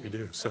 that's what we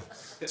do. So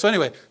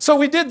anyway, so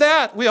we did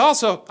that.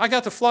 I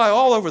got to fly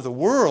all over the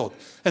world.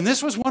 And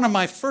this was one of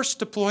my first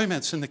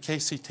deployments in the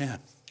KC-10.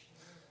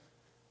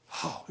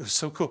 Oh, it was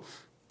so cool.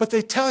 But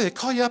they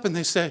call you up and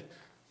they say,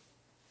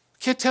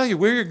 can't tell you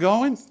where you're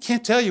going,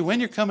 can't tell you when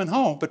you're coming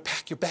home, but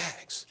pack your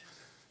bags.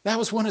 That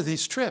was one of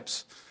these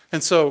trips.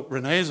 And so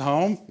Renee's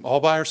home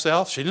all by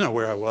herself. She didn't know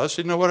where I was. She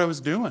didn't know what I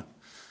was doing.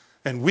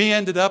 And we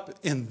ended up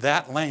in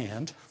that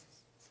land.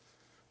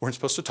 We weren't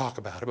supposed to talk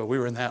about it, but we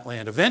were in that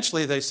land.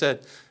 Eventually they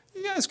said,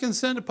 you guys can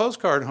send a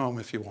postcard home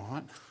if you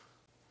want.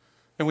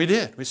 And we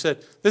did. We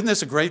said, isn't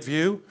this a great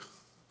view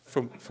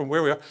from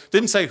where we are?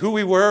 Didn't say who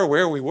we were or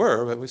where we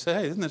were, but we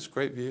said, hey, isn't this a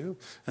great view?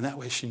 And that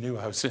way she knew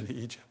I was in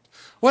Egypt.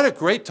 What a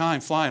great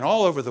time flying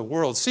all over the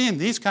world, seeing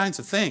these kinds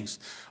of things.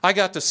 I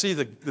got to see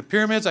the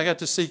pyramids. I got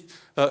to see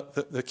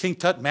the King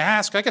Tut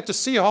mask. I got to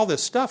see all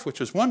this stuff, which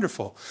was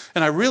wonderful.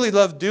 And I really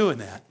loved doing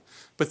that.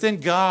 But then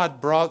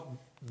God brought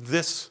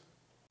this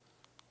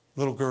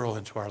little girl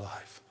into our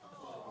life.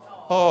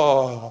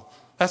 Oh,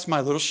 that's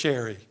my little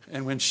Sherry.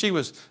 And when she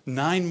was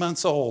 9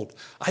 months old,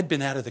 I'd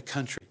been out of the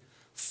country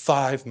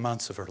 5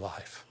 months of her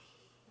life.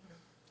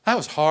 That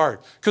was hard.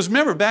 Because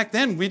remember, back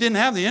then, we didn't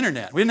have the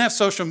internet. We didn't have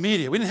social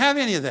media. We didn't have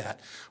any of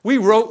that. We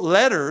wrote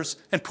letters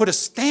and put a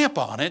stamp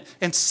on it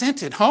and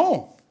sent it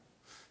home.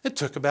 It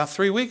took about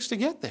 3 weeks to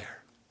get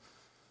there.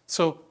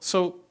 So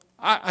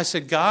I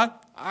said, God,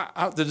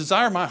 the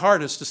desire of my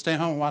heart is to stay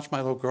home and watch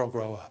my little girl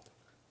grow up.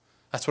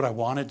 That's what I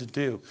wanted to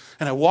do.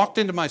 And I walked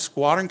into my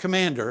squadron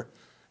commander,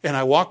 and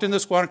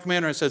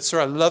I said, sir,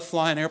 I love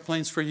flying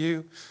airplanes for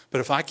you, but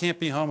if I can't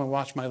be home and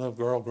watch my little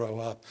girl grow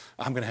up,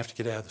 I'm going to have to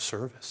get out of the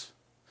service.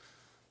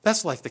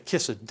 That's like the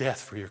kiss of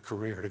death for your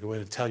career, to go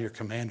in and tell your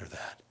commander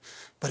that.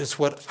 But it's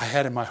what I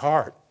had in my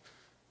heart.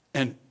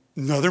 And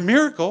another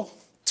miracle,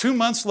 2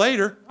 months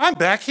later, I'm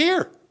back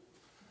here.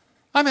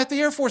 I'm at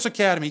the Air Force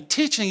Academy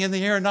teaching in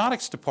the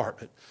aeronautics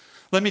department.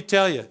 Let me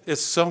tell you,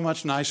 it's so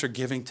much nicer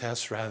giving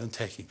tests rather than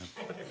taking them.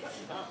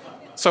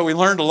 So we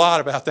learned a lot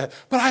about that.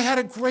 But I had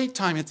a great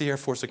time at the Air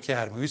Force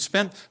Academy. We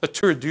spent a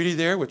tour of duty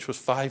there, which was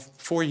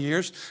 4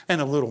 years and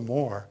a little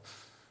more.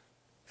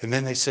 And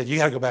then they said, you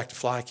got to go back to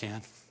fly,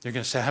 Ken. You're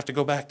going to have to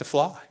go back to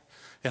fly.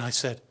 And I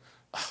said,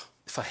 oh,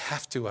 if I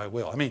have to, I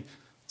will. I mean,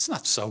 it's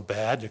not so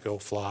bad to go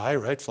fly,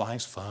 right?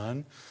 Flying's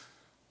fun.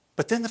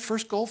 But then the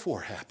first Gulf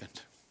War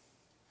happened.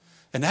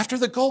 And after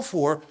the Gulf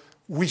War,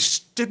 we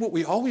did what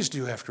we always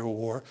do after a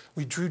war.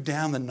 We drew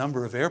down the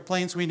number of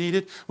airplanes we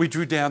needed. We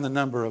drew down the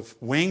number of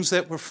wings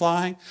that were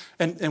flying.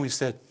 And we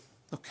said,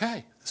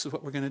 okay, this is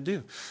what we're going to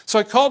do. So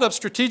I called up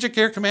Strategic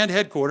Air Command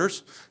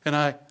Headquarters, and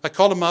I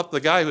called him up,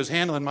 the guy who was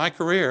handling my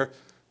career,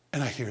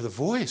 and I hear the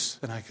voice,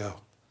 and I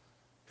go,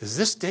 is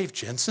this Dave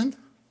Jensen?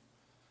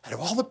 Out of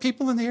all the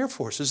people in the Air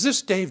Force, is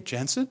this Dave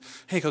Jensen?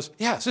 And he goes,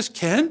 yeah, is this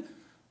Ken?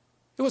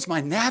 It was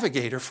my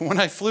navigator from when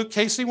I flew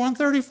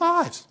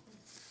KC-135s.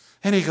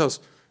 And he goes,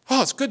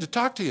 oh, it's good to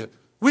talk to you.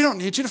 We don't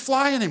need you to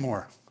fly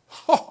anymore.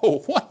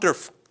 Oh,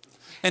 wonderful.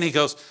 And he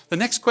goes, the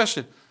next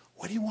question,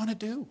 what do you want to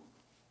do?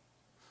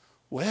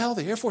 Well,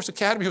 the Air Force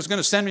Academy was going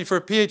to send me for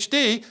a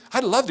PhD.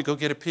 I'd love to go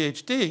get a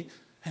PhD.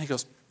 And he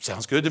goes,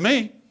 sounds good to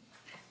me.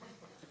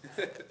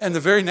 And the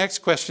very next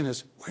question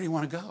is, where do you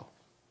want to go?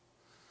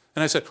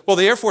 And I said, well,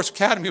 the Air Force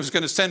Academy was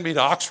going to send me to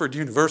Oxford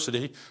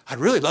University. I'd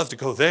really love to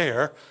go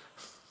there.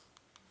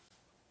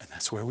 And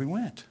that's where we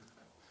went.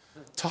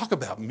 Talk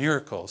about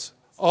miracles.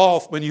 Oh,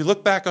 when you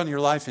look back on your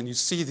life and you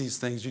see these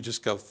things, you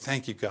just go,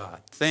 thank you,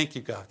 God. Thank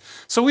you, God.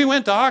 So we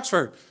went to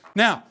Oxford.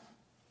 Now,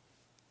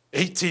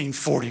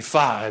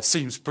 1845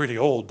 seems pretty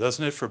old,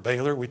 doesn't it, for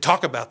Baylor? We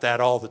talk about that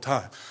all the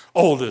time.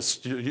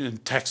 Oldest in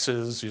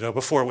Texas,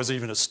 before it was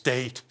even a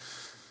state.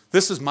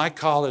 This is my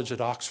college at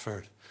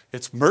Oxford.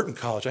 It's Merton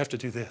College. I have to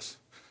do this.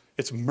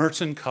 It's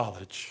Merton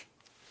College,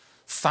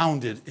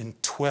 founded in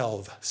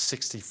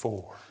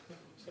 1264.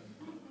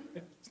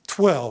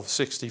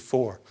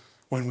 1264.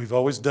 When we've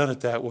always done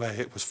it that way,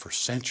 it was for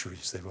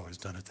centuries they've always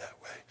done it that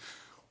way.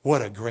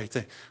 What a great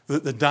thing.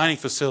 The dining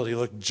facility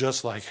looked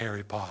just like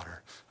Harry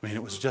Potter. I mean,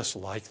 it was just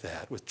like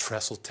that with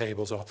trestle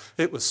tables.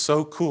 It was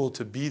so cool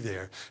to be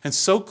there and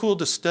so cool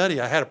to study.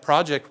 I had a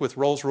project with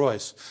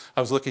Rolls-Royce.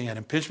 I was looking at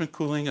impingement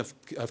cooling of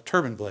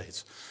turbine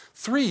blades.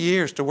 3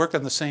 years to work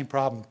on the same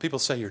problem. People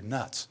say you're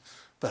nuts,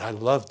 but I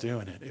love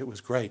doing it. It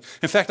was great.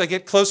 In fact, I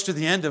get close to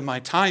the end of my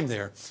time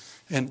there,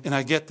 and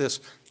I get this,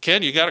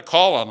 Ken, you got a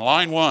call on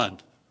line 1.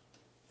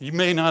 You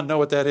may not know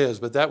what that is,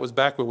 but that was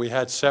back when we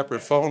had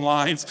separate phone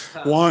lines,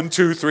 1,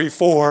 2, 3,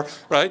 4,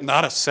 right?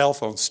 Not a cell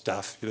phone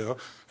stuff,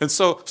 And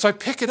so I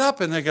pick it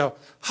up and they go,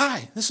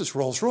 hi, this is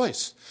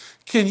Rolls-Royce.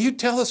 Can you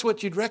tell us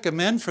what you'd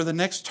recommend for the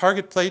next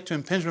target plate to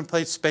impingement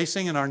plate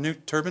spacing in our new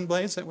turbine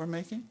blades that we're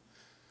making?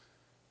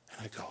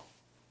 And I go,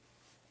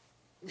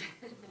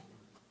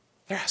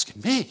 they're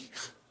asking me.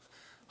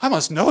 I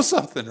must know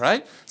something,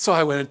 right? So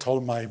I went and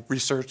told them my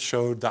research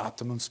showed the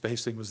optimum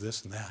spacing was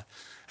this and that.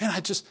 And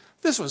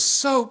this was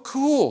so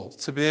cool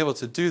to be able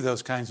to do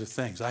those kinds of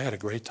things. I had a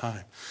great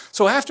time.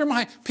 So after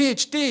my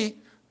PhD,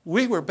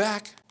 we were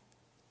back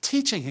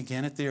teaching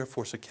again at the Air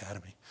Force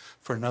Academy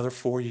for another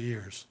 4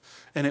 years.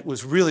 And it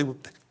was really,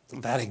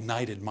 that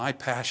ignited my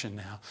passion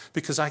now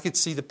because I could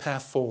see the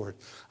path forward.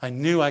 I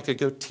knew I could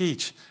go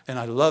teach, and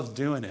I loved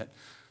doing it.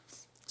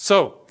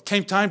 So it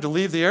came time to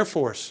leave the Air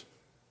Force.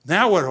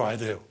 Now what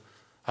do?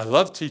 I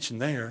love teaching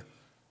there.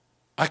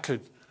 I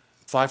could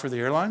fly for the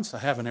airlines. I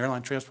have an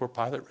airline transport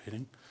pilot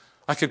rating.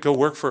 I could go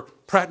work for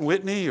Pratt &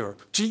 Whitney or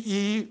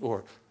GE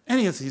or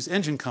any of these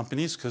engine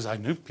companies because I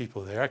knew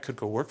people there. I could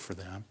go work for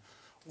them.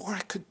 Or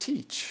I could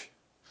teach.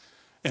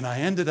 And I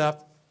ended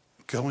up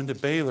going to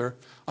Baylor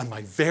on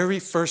my very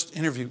first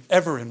interview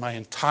ever in my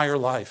entire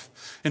life.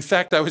 In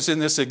fact, I was in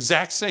this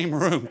exact same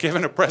room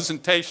giving a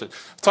presentation.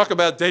 Talk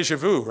about déjà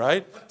vu,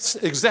 right?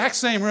 Exact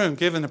same room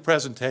giving a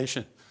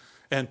presentation.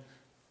 And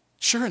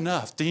sure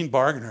enough, Dean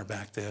Bargainer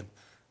back then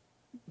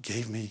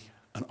gave me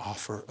an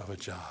offer of a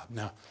job.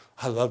 Now,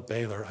 I love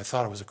Baylor. I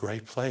thought it was a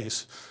great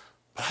place,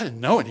 but I didn't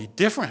know any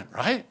different,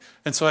 right?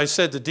 And so I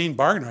said to Dean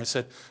Bargainer, I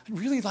said, I'd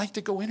really like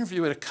to go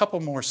interview at a couple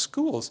more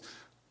schools.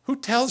 Who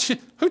tells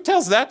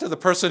that to the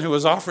person who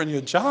was offering you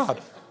a job?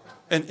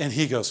 And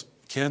he goes,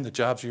 Ken, the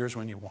job's yours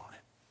when you want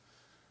it.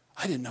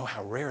 I didn't know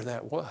how rare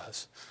that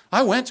was.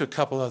 I went to a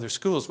couple other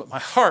schools, but my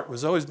heart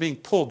was always being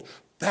pulled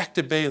back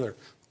to Baylor,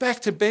 back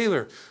to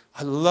Baylor.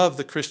 I love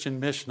the Christian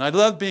mission. I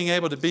love being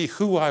able to be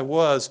who I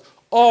was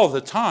all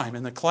the time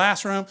in the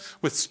classroom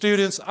with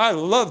students. I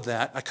love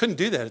that. I couldn't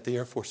do that at the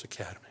Air Force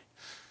Academy.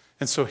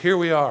 And so here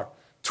we are,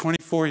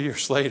 24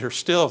 years later,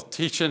 still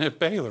teaching at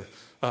Baylor.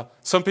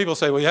 Some people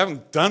say, well, you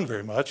haven't done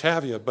very much,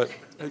 have you? But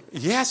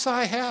yes,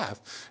 I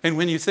have. And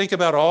when you think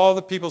about all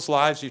the people's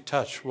lives you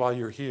touch while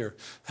you're here,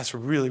 that's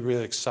really,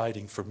 really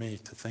exciting for me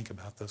to think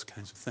about those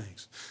kinds of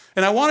things.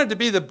 And I wanted to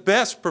be the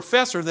best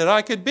professor that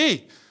I could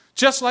be.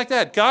 Just like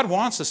that, God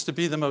wants us to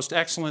be the most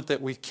excellent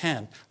that we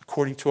can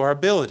according to our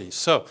abilities.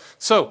 So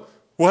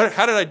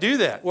how did I do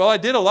that? Well, I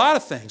did a lot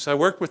of things. I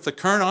worked with the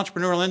Current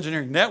Entrepreneurial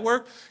Engineering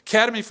Network,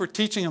 Academy for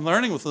Teaching and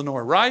Learning with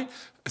Lenore Wright,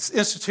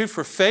 Institute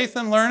for Faith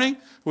and Learning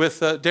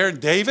with Darren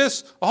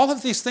Davis. All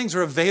of these things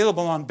are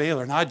available on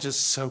Baylor, and I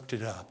just soaked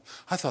it up.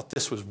 I thought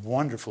this was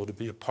wonderful to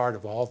be a part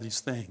of all these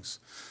things.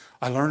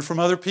 I learned from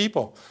other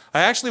people.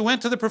 I actually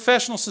went to the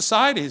professional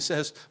societies,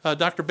 as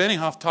Dr.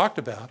 Benninghoff talked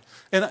about,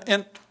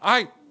 and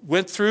I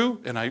went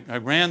through and I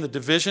ran the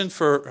division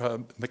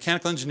for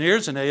mechanical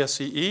engineers in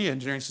ASCE,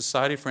 Engineering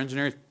Society for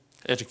Engineering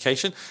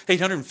Education,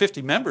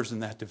 850 members in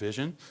that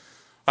division.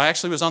 I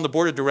actually was on the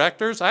board of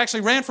directors. I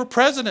actually ran for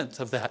president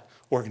of that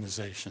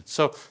organization.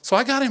 So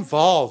I got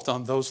involved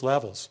on those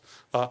levels.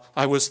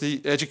 I was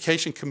the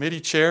education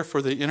committee chair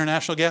for the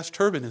International Gas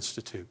Turbine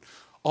Institute.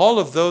 All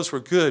of those were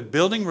good,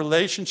 building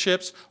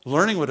relationships,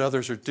 learning what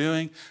others are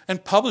doing,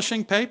 and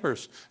publishing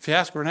papers. If you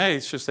ask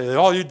Renee, she'll say,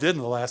 all you did in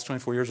the last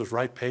 24 years was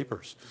write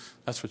papers.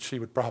 That's what she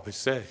would probably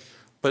say.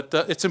 But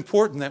it's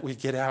important that we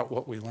get out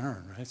what we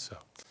learn, right?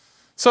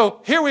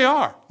 So here we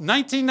are,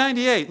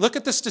 1998. Look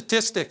at the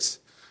statistics.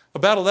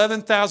 About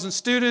 11,000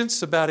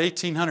 students, about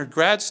 1,800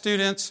 grad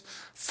students,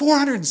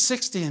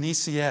 460 in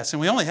ECS.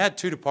 And we only had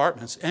 2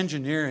 departments,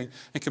 engineering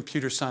and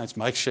computer science.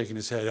 Mike's shaking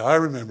his head. I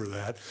remember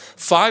that.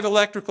 5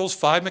 electricals,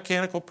 5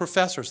 mechanical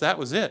professors. That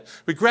was it.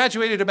 We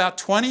graduated about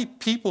 20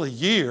 people a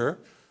year.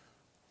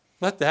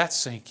 Let that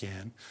sink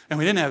in. And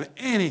we didn't have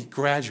any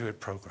graduate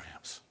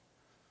programs.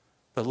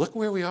 But look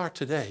where we are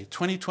today,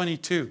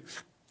 2022.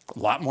 A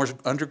lot more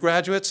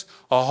undergraduates,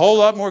 a whole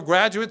lot more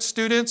graduate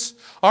students.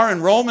 Our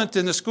enrollment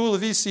in the School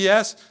of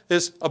ECS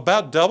is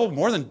about double,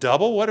 more than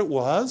double what it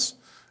was.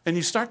 And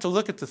you start to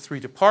look at the 3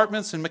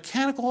 departments, and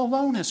mechanical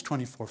alone has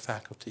 24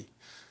 faculty.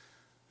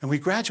 And we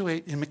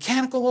graduate in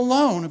mechanical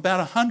alone about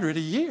 100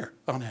 a year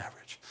on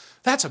average.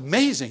 That's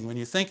amazing when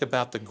you think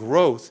about the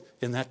growth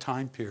in that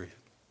time period.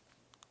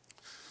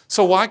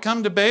 So why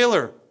come to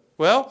Baylor?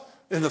 Well,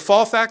 in the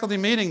fall faculty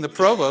meeting, the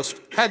provost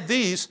had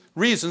these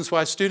reasons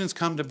why students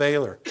come to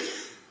Baylor.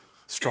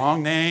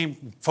 Strong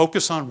name,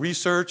 focus on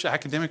research,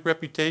 academic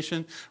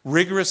reputation,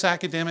 rigorous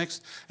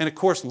academics, and of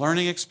course,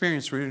 learning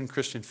experience rooted in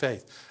Christian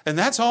faith. And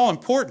that's all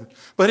important.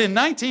 But in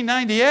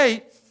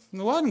 1998, it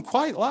wasn't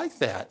quite like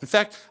that. In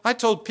fact, I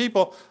told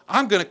people,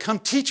 I'm going to come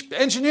teach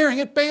engineering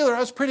at Baylor. I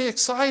was pretty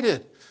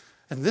excited.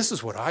 And this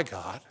is what I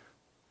got.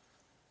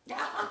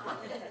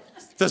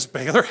 Does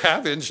Baylor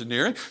have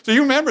engineering? So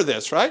you remember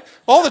this, right?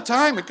 All the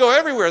time, it'd go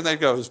everywhere, and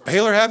they'd go, does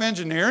Baylor have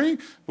engineering?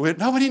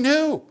 Nobody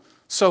knew.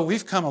 So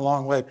we've come a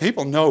long way.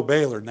 People know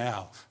Baylor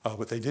now,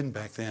 but they didn't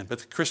back then. But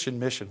the Christian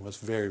mission was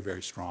very,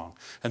 very strong,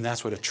 and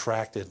that's what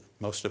attracted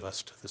most of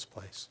us to this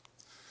place.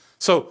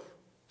 So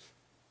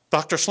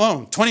Dr.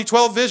 Sloan,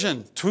 2012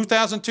 vision,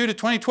 2002 to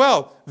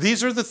 2012.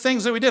 These are the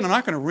things that we did. I'm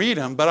not going to read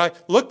them, but I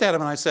looked at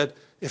them and I said,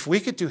 if we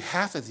could do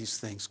half of these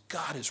things,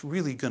 God is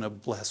really going to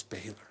bless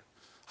Baylor.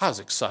 I was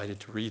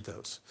excited to read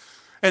those.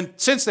 And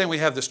since then, we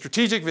have the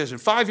strategic vision,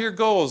 5-year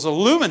goals,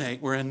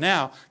 Illuminate we're in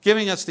now,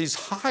 giving us these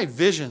high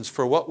visions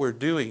for what we're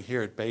doing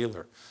here at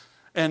Baylor.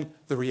 And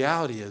the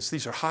reality is,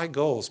 these are high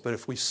goals, but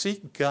if we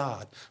seek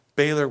God,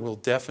 Baylor will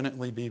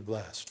definitely be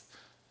blessed.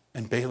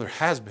 And Baylor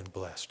has been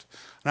blessed.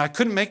 Now, I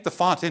couldn't make the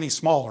font any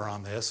smaller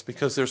on this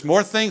because there's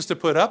more things to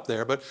put up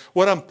there, but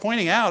what I'm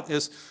pointing out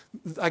is,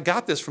 I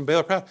got this from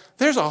Baylor Proud.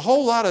 There's a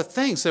whole lot of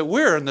things that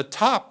we're in the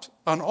top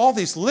on all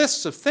these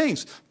lists of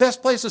things.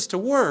 Best places to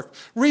work,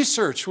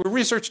 research, we're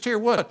Research Tier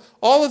 1.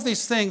 All of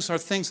these things are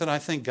things that I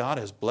think God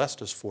has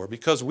blessed us for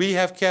because we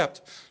have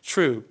kept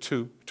true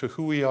to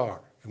who we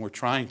are, and we're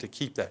trying to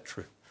keep that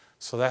true.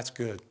 So that's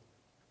good.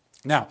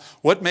 Now,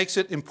 what makes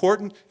it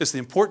important is the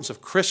importance of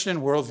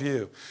Christian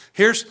worldview.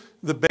 Here's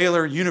the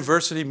Baylor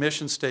University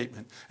mission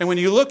statement. And when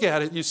you look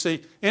at it, you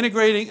see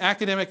integrating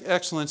academic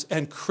excellence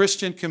and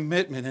Christian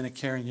commitment in a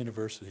caring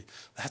university.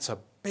 That's a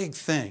big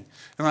thing.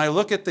 And when I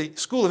look at the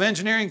School of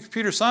Engineering and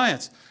Computer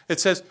Science, it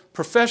says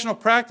professional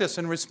practice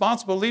and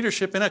responsible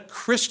leadership in a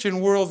Christian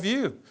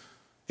worldview.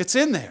 It's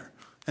in there.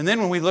 And then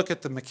when we look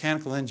at the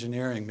mechanical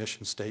engineering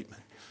mission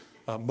statement,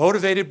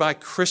 motivated by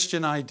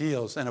Christian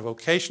ideals and a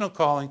vocational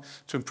calling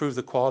to improve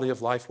the quality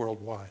of life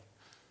worldwide.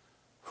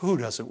 Who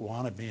doesn't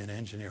want to be an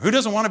engineer? Who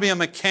doesn't want to be a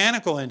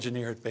mechanical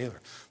engineer at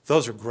Baylor?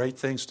 Those are great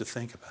things to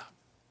think about.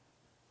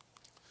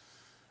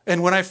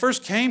 And when I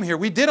first came here,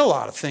 we did a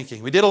lot of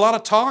thinking. We did a lot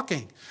of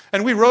talking.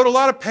 And we wrote a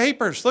lot of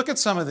papers. Look at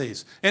some of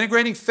these.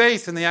 Integrating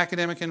faith in the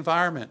academic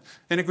environment.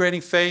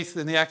 Integrating faith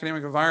in the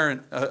academic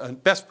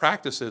environment, best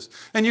practices.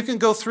 And you can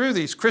go through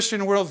these.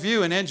 Christian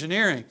worldview in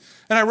engineering.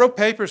 And I wrote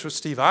papers with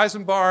Steve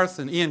Eisenbarth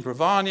and Ian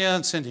Gravagna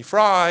and Cindy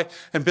Fry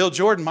and Bill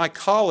Jordan, my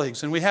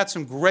colleagues. And we had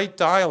some great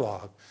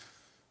dialogue.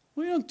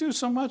 We don't do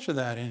so much of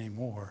that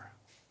anymore.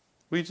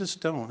 We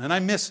just don't. And I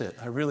miss it.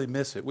 I really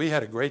miss it. We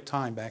had a great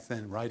time back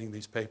then writing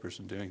these papers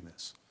and doing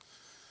this.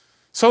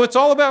 So it's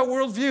all about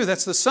worldview.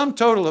 That's the sum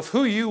total of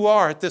who you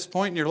are at this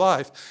point in your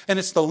life. And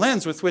it's the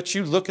lens with which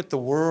you look at the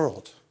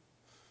world.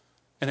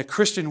 And a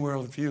Christian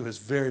worldview is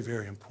very,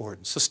 very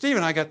important. So Steve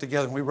and I got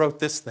together and we wrote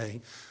this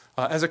thing.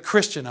 As a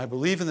Christian, I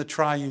believe in the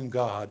triune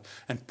God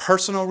and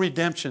personal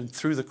redemption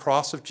through the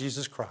cross of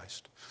Jesus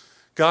Christ.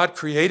 God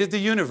created the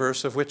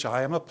universe of which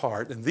I am a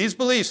part, and these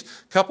beliefs,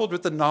 coupled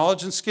with the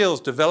knowledge and skills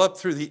developed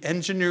through the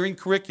engineering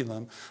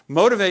curriculum,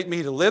 motivate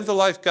me to live the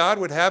life God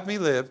would have me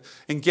live,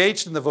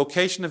 engaged in the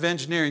vocation of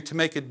engineering to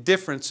make a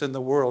difference in the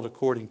world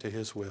according to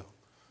His will.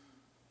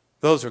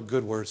 Those are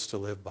good words to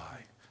live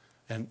by.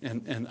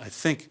 And I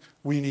think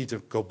we need to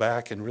go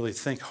back and really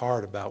think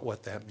hard about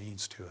what that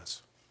means to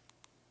us.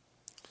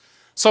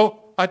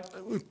 So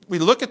we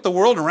look at the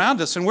world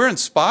around us and we're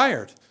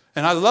inspired.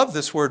 And I love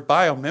this word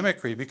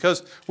biomimicry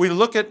because we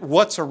look at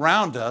what's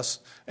around us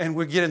and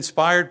we get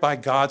inspired by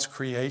God's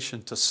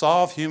creation to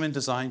solve human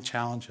design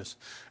challenges.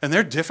 And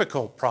they're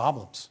difficult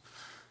problems.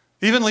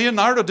 Even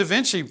Leonardo da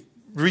Vinci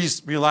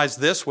realized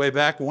this way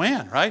back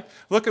when, right?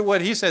 Look at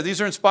what he said. These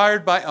are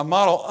inspired by a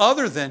model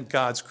other than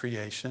God's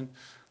creation,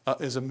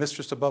 is a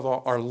mistress above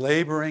all, are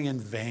laboring in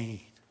vain.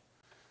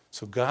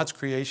 So God's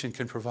creation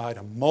can provide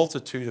a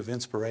multitude of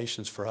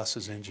inspirations for us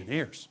as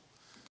engineers.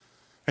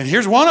 And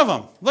here's one of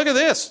them. Look at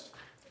this.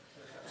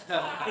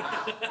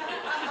 I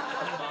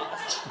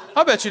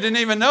bet you didn't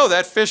even know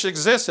that fish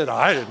existed.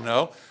 I didn't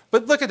know.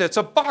 But look at it. It's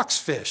a box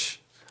fish.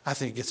 I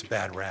think it gets a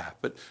bad rap.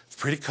 But it's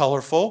pretty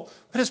colorful.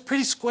 But it's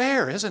pretty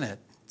square, isn't it?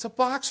 It's a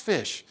box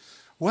fish.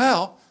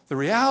 Well, the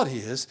reality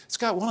is it's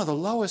got one of the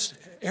lowest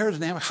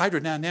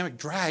hydrodynamic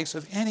drags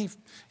of any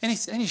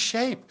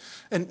shape.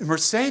 And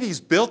Mercedes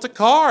built a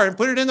car and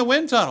put it in the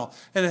wind tunnel.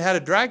 And it had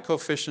a drag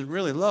coefficient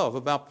really low of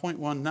about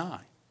 0.19.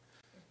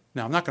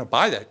 Now, I'm not going to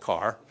buy that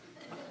car,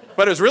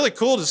 but it was really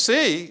cool to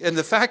see, and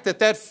the fact that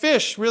that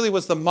fish really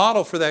was the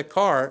model for that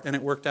car, and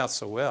it worked out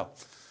so well.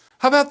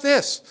 How about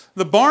this?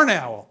 The barn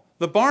owl.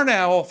 The barn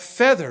owl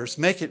feathers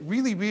make it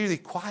really, really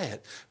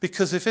quiet,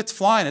 because if it's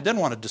flying, it doesn't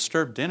want to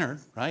disturb dinner,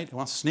 right? It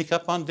wants to sneak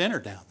up on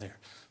dinner down there.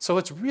 So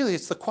it's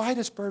the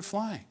quietest bird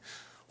flying.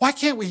 Why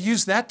can't we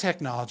use that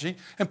technology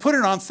and put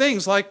it on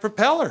things like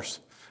propellers?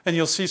 And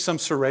you'll see some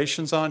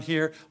serrations on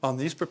here on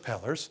these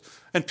propellers.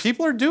 And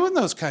people are doing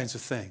those kinds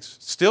of things.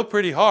 Still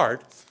pretty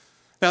hard.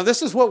 Now,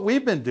 this is what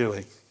we've been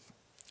doing.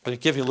 I'll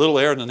give you a little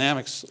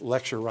aerodynamics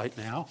lecture right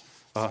now.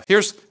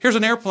 Here's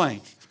an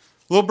airplane.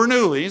 Little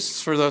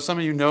Bernoullis, for those, some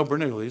of you know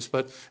Bernoullis,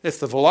 but if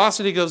the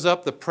velocity goes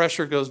up, the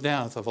pressure goes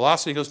down. If the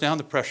velocity goes down,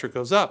 the pressure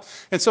goes up.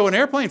 And so an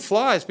airplane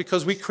flies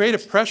because we create a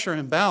pressure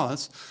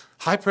imbalance.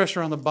 High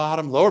pressure on the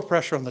bottom, lower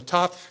pressure on the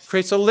top,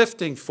 creates a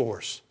lifting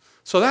force.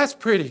 So that's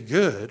pretty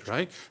good,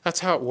 right? That's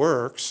how it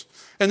works.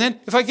 And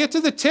then if I get to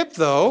the tip,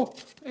 though,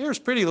 air's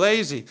pretty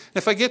lazy.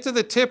 If I get to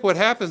the tip, what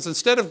happens,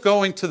 instead of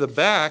going to the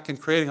back and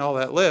creating all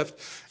that lift,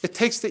 it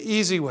takes the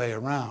easy way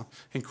around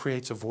and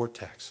creates a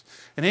vortex.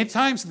 And any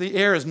times the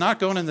air is not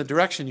going in the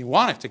direction you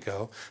want it to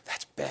go,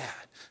 that's bad.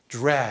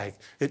 Drag.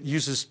 It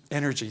uses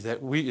energy that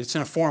it's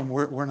in a form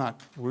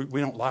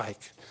we don't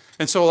like.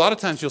 And so a lot of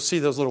times you'll see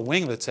those little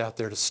winglets out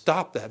there to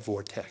stop that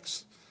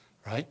vortex,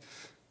 right?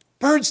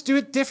 Birds do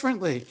it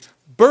differently.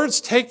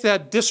 Birds take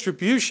that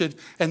distribution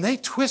and they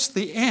twist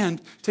the end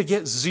to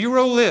get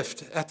zero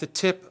lift at the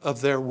tip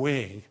of their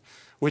wing,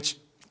 which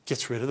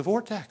gets rid of the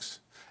vortex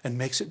and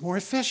makes it more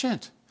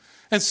efficient.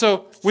 And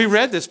so we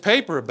read this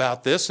paper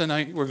about this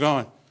and we're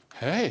going,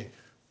 hey,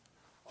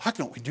 why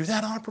don't we do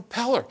that on a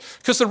propeller?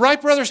 Because the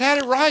Wright brothers had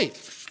it right.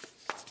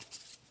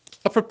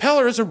 A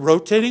propeller is a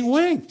rotating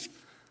wing.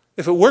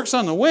 If it works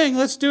on the wing,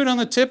 let's do it on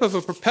the tip of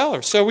a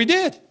propeller. So we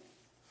did.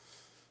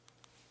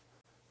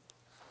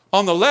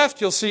 On the left,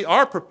 you'll see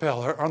our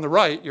propeller. On the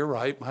right, your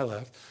right, my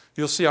left,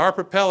 you'll see our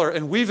propeller.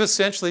 And we've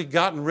essentially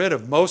gotten rid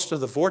of most of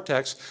the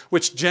vortex,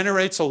 which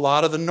generates a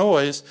lot of the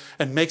noise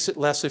and makes it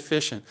less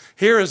efficient.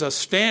 Here is a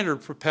standard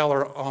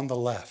propeller on the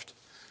left.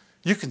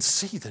 You can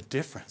see the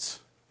difference.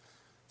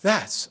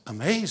 That's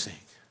amazing.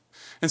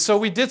 And so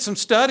we did some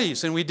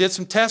studies and we did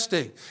some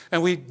testing.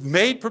 And we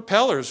made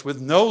propellers with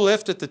no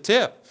lift at the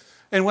tip.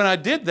 And when I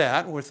did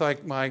that with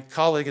my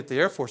colleague at the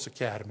Air Force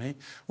Academy,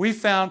 we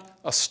found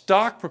a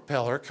stock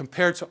propeller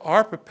compared to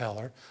our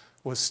propeller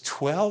was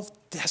 12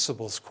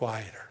 decibels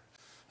quieter.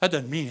 That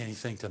doesn't mean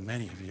anything to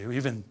many of you,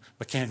 even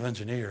mechanical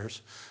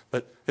engineers,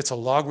 but it's a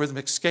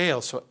logarithmic scale,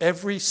 so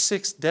every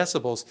 6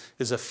 decibels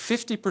is a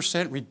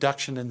 50%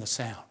 reduction in the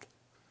sound.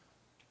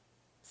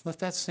 Let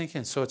that sink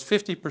in. So it's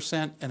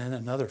 50% and then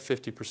another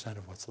 50%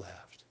 of what's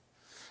left.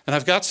 And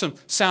I've got some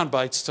sound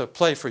bites to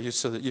play for you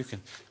so that you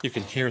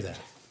can hear that.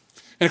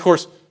 And of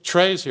course,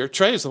 Trey's here.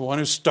 Trey's the one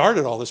who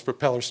started all this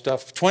propeller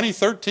stuff,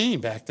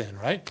 2013 back then,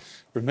 right?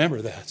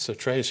 Remember that. So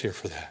Trey's here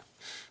for that.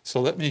 So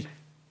let me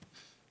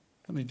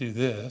do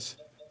this,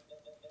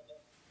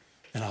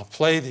 and I'll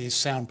play these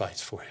sound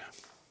bites for you.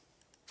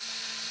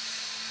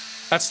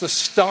 That's the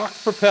stock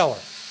propeller,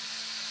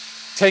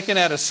 taken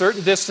at a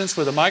certain distance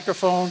with a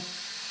microphone.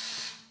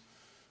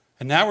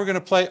 And now we're going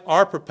to play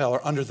our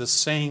propeller under the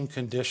same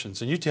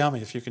conditions. And you tell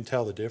me if you can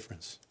tell the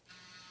difference.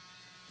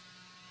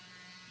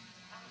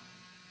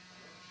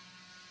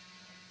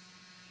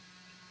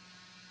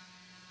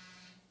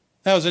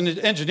 Now, as an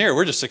engineer,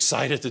 we're just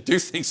excited to do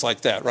things like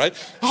that, right?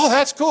 Oh,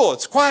 that's cool.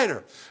 It's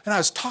quieter. And I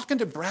was talking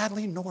to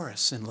Bradley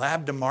Norris in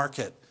Lab to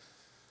Market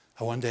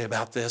one day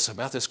about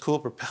this cool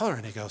propeller,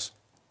 and he goes,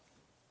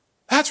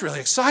 that's really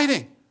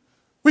exciting.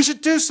 We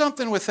should do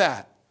something with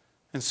that.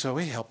 And so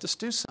he helped us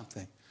do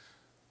something.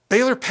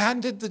 Baylor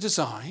patented the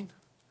design.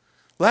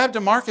 Lab to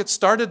Market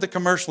started the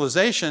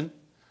commercialization.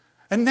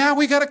 And now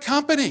we got a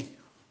company,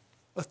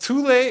 a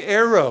Thule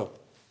Aero.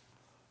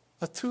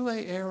 A Thule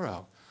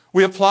Aero.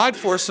 We applied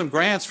for some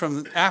grants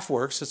from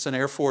AFWorks. It's an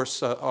Air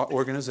Force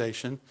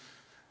organization.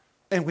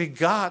 And we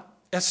got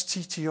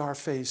STTR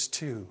Phase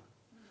 2.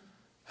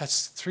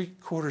 That's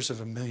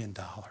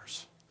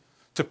 $750,000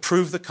 to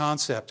prove the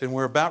concept. And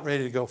we're about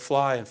ready to go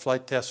fly and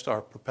flight test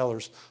our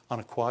propellers on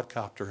a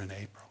quadcopter in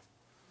April.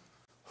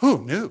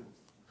 Who knew?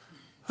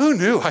 Who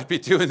knew I'd be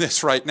doing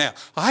this right now?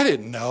 I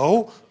didn't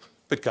know,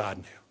 but God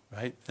knew,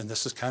 right? And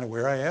this is kind of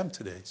where I am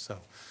today.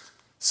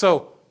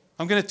 So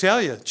I'm going to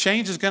tell you,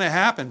 change is going to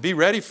happen. Be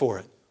ready for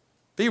it.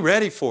 Be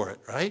ready for it,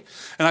 right?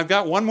 And I've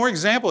got one more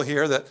example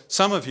here that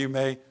some of you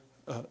may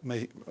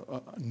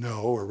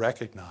know or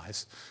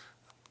recognize.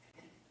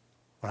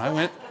 When I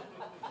went,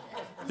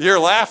 you're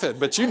laughing,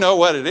 but you know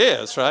what it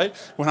is, right?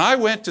 When I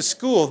went to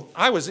school,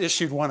 I was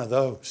issued one of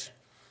those.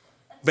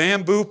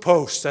 Bamboo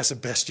posts, that's the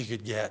best you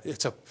could get.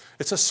 It's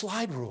a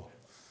slide rule.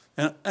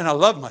 And I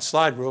love my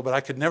slide rule, but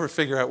I could never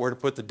figure out where to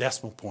put the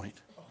decimal point.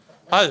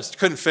 I just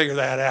couldn't figure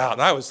that out.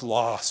 I was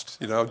lost,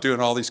 doing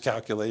all these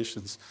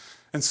calculations.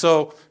 And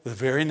so the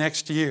very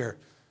next year,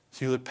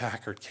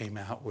 Hewlett-Packard came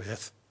out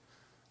with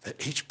the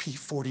HP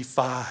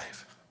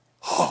 45.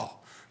 Oh,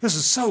 this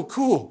is so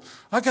cool.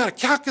 I got a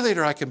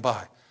calculator I can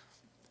buy.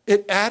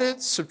 It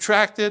added,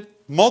 subtracted,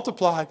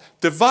 multiplied,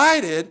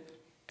 divided,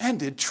 and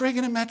did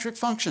trigonometric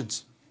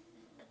functions.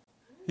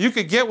 You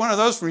could get one of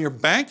those from your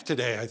bank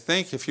today, I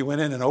think, if you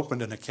went in and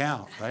opened an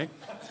account, right?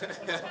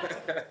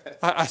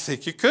 I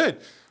think you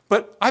could.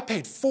 But I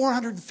paid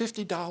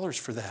 $450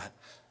 for that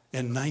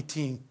in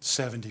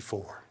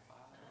 1974.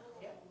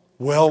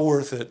 Well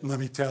worth it, let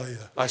me tell you.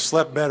 I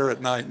slept better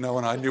at night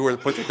knowing I knew where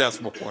to put the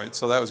decimal point,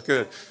 so that was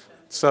good.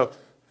 So,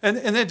 and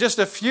then just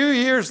a few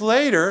years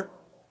later,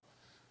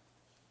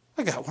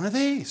 I got one of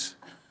these.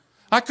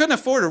 I couldn't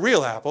afford a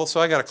real Apple,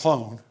 so I got a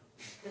clone.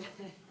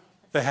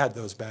 They had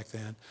those back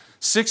then.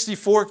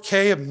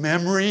 64K of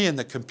memory in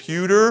the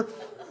computer,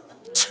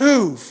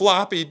 2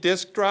 floppy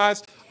disk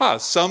drives. Ah,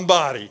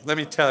 somebody, let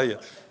me tell you.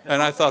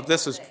 And I thought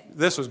this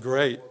was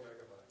great.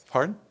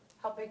 Pardon?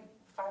 How big?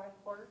 5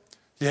 1/4?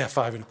 Yeah,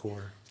 5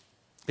 1/4.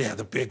 Yeah,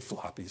 the big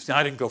floppies.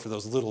 I didn't go for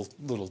those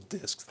little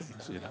disk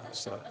things,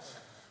 So,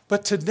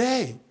 but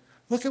today,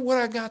 look at what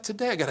I got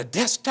today. I got a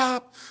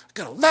desktop, I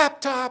got a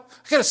laptop,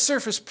 I got a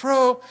Surface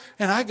Pro,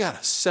 and I got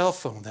a cell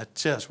phone that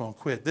just won't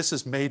quit. This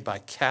is made by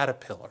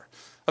Caterpillar.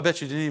 I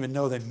bet you didn't even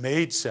know they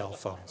made cell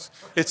phones.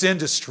 It's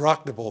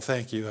indestructible,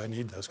 thank you. I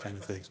need those kind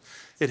of things.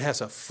 It has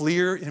a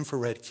FLIR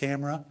infrared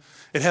camera.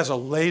 It has a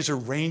laser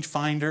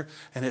rangefinder,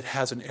 and it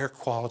has an air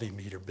quality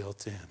meter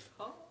built in.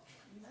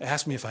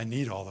 Ask me if I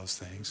need all those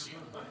things.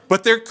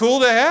 But they're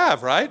cool to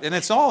have, right? And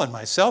it's all in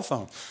my cell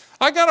phone.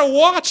 I got a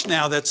watch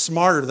now that's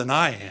smarter than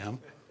I am.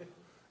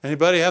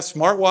 Anybody have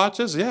smart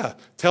watches? Yeah.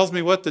 Tells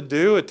me what to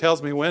do. It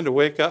tells me when to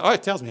wake up. Oh,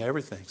 it tells me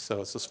everything,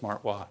 so it's a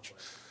smart watch.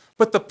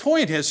 But the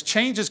point is,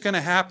 change is going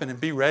to happen,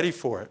 and be ready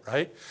for it,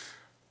 right?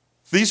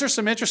 These are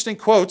some interesting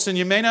quotes, and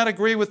you may not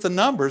agree with the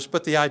numbers,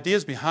 but the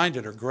ideas behind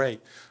it are great.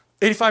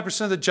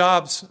 85% of the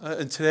jobs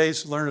in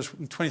today's learners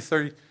in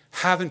 2030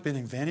 haven't been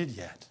invented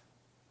yet.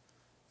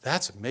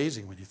 That's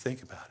amazing when you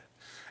think about it.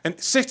 And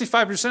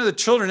 65% of the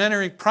children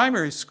entering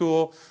primary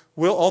school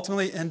will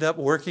ultimately end up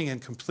working in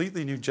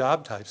completely new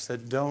job types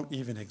that don't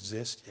even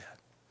exist yet.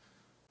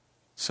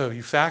 So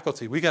you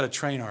faculty, we got to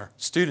train our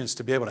students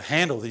to be able to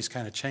handle these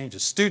kind of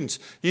changes. Students,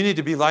 you need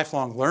to be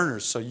lifelong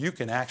learners so you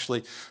can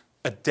actually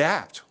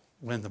adapt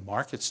when the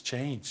markets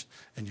change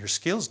and your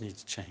skills need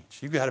to change.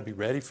 You've got to be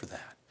ready for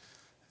that.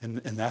 And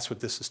that's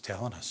what this is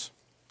telling us.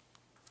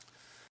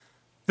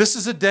 This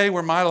is a day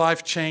where my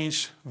life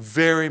changed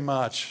very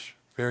much,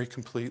 very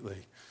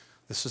completely.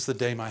 This is the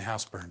day my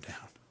house burned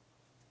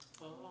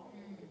down.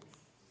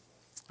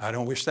 I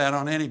don't wish that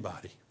on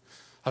anybody.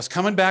 I was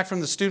coming back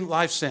from the Student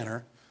Life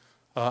Center.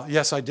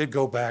 Yes, I did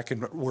go back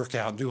and work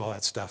out and do all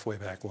that stuff way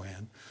back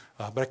when.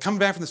 But I come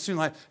back from the Student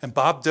Life, and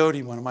Bob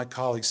Doty, one of my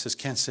colleagues, says,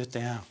 Ken, sit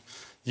down.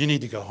 You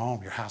need to go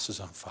home. Your house is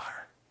on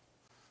fire.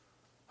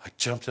 I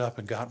jumped up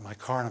and got in my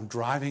car, and I'm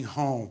driving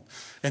home.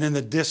 And in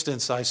the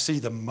distance, I see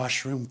the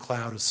mushroom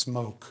cloud of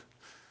smoke.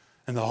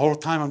 And the whole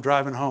time I'm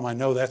driving home, I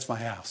know that's my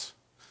house.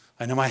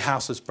 I know my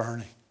house is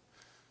burning.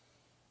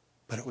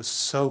 But it was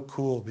so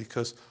cool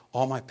because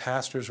all my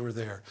pastors were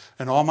there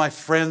and all my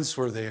friends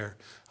were there.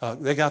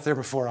 They got there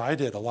before I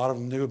did. A lot of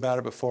them knew about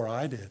it before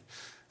I did.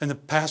 And the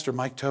pastor,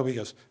 Mike Toby,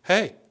 goes,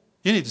 "Hey,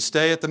 you need to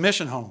stay at the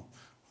mission home.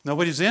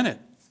 Nobody's in it.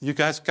 You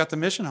guys got the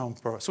mission home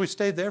for us." So we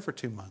stayed there for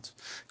 2 months.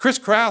 Chris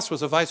Krause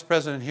was a vice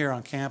president here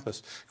on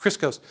campus. Chris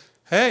goes,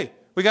 "Hey,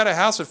 we got a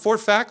house at Fort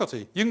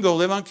Faculty. You can go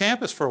live on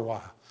campus for a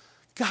while."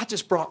 God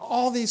just brought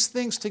all these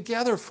things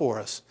together for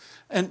us.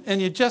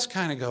 And you just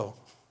kind of go,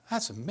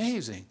 that's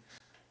amazing.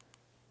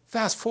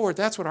 Fast forward,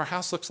 that's what our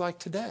house looks like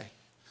today.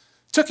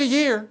 Took a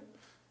year.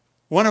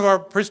 One of our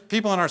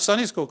people in our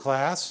Sunday school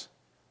class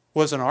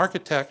was an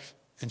architect,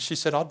 and she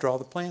said, "I'll draw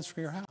the plans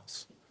for your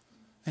house."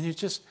 And you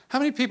just, how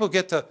many people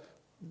get to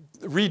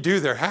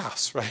redo their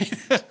house, right?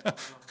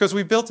 Because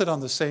we built it on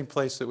the same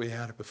place that we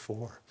had it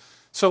before.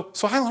 So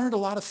I learned a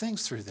lot of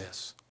things through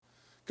this.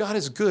 God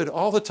is good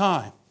all the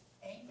time.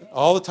 Amen.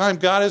 All the time,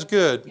 God is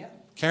good.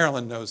 Yep.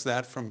 Carolyn knows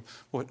that from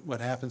what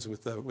happens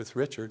with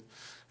Richard.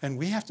 And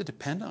we have to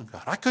depend on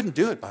God. I couldn't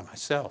do it by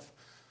myself.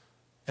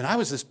 And I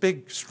was this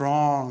big,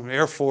 strong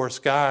Air Force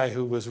guy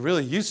who was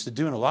really used to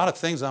doing a lot of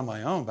things on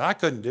my own, but I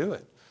couldn't do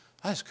it.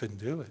 I just couldn't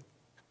do it.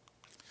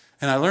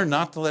 And I learned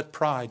not to let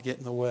pride get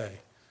in the way.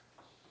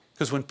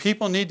 Because when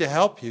people need to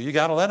help you, you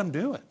got to let them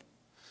do it.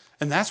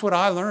 And that's what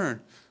I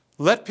learned.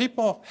 Let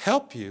people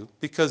help you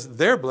because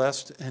they're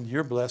blessed and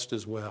you're blessed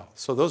as well.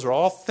 So those are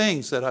all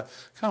things that I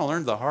kind of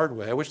learned the hard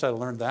way. I wish I'd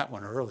learned that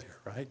one earlier,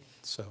 right?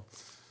 So,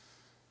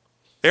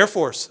 Air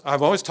Force,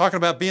 I've always talking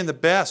about being the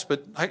best,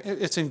 but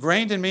it's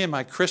ingrained in me in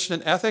my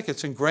Christian ethic.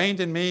 It's ingrained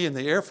in me in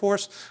the Air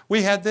Force.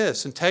 We had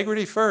this,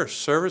 integrity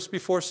first, service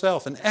before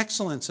self, and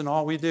excellence in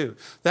all we do.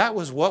 That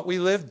was what we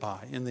lived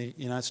by in the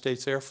United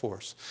States Air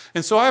Force.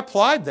 And so I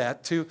applied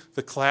that to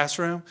the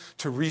classroom,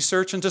 to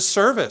research, and to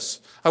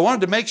service. I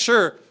wanted to make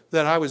sure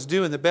that I was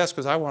doing the best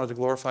because I wanted to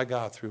glorify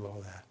God through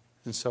all that.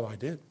 And so I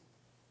did.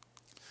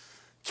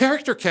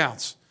 Character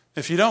counts.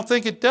 If you don't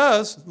think it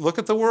does, look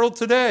at the world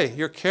today.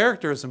 Your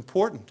character is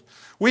important.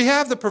 We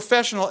have the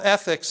professional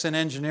ethics in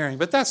engineering,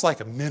 but that's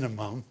like a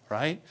minimum,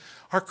 right?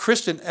 Our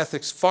Christian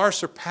ethics far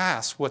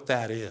surpass what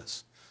that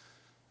is.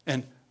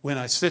 And when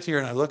I sit here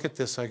and I look at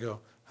this, I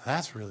go,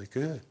 that's really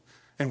good.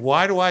 And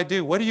why do I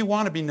do? What do you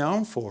want to be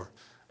known for?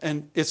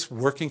 And it's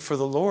working for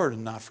the Lord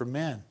and not for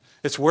men.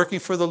 It's working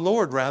for the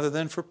Lord rather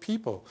than for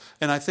people.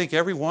 And I think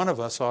every one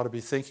of us ought to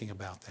be thinking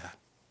about that.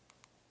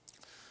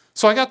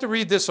 So I got to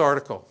read this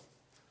article.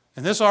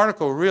 And this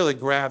article really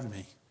grabbed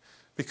me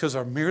because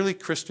are merely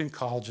Christian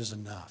colleges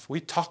enough? We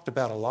talked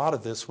about a lot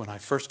of this when I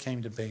first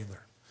came to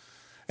Baylor.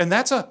 And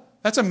that's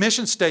a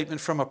mission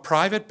statement from a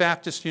private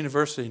Baptist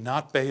university,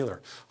 not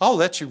Baylor. I'll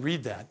let you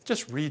read that.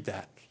 Just read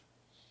that.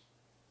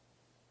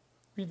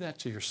 Read that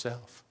to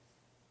yourself.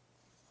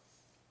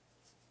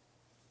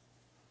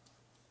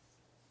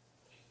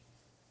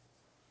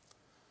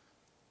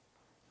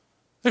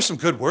 There's some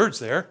good words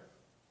there.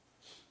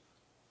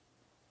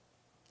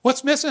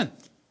 What's missing?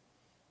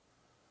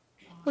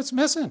 What's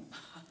missing?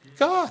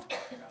 God.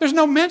 There's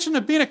no mention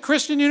of being a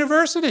Christian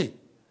university.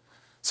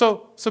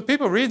 So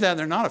people read that and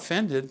they're not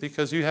offended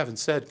because you haven't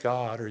said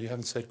God or you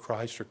haven't said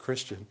Christ or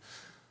Christian.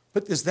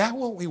 But is that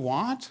what we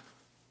want?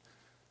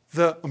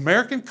 The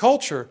American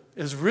culture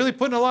is really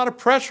putting a lot of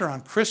pressure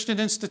on Christian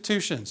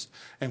institutions,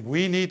 and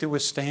we need to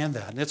withstand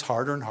that. And it's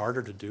harder and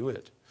harder to do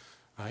it,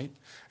 right?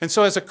 And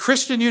so as a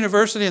Christian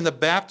university in the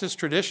Baptist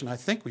tradition, I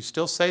think we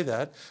still say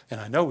that, and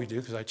I know we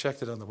do because I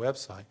checked it on the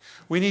website,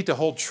 we need to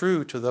hold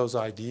true to those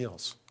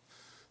ideals.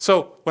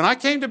 So when I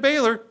came to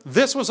Baylor,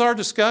 this was our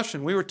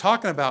discussion. We were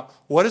talking about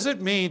what does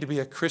it mean to be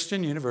a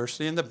Christian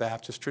university in the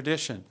Baptist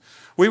tradition.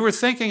 We were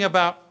thinking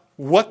about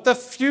what the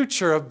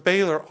future of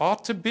Baylor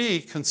ought to be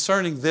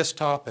concerning this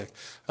topic.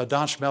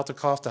 Don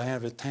Schmeltekoff, Diana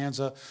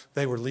Vitanza,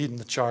 they were leading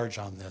the charge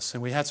on this.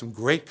 And we had some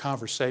great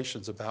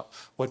conversations about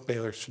what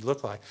Baylor should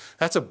look like.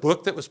 That's a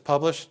book that was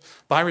published.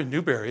 Byron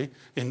Newberry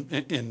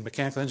in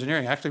Mechanical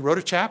Engineering actually wrote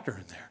a chapter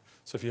in there.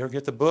 So if you ever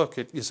get the book,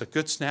 it is a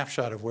good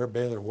snapshot of where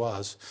Baylor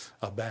was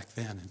back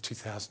then in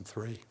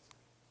 2003.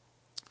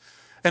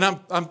 And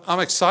I'm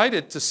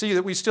excited to see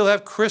that we still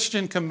have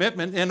Christian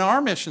commitment in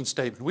our mission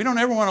statement. We don't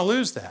ever want to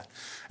lose that.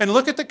 And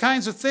look at the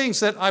kinds of things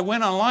that I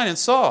went online and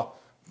saw.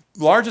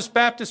 Largest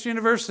Baptist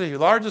university,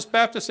 largest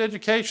Baptist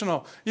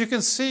educational. You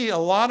can see a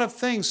lot of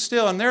things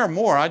still, and there are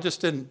more. I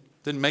just didn't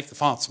make the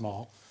font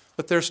small.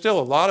 But there's still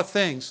a lot of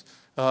things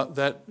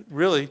that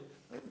really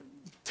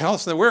tell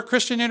us that we're a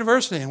Christian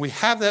university, and we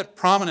have that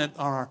prominent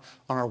on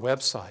our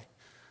website.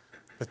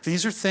 But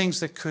these are things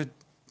that could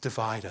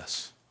divide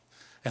us.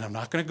 And I'm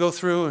not going to go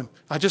through, and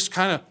I just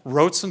kind of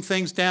wrote some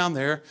things down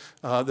there.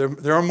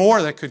 There are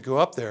more that could go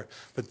up there.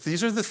 But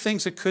these are the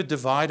things that could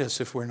divide us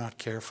if we're not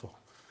careful.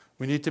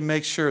 We need to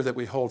make sure that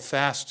we hold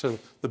fast to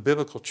the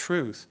biblical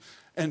truth.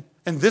 And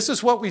this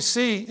is what we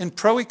see in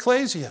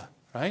pro-ecclesia,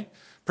 right?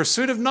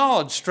 Pursuit of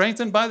knowledge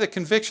strengthened by the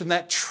conviction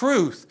that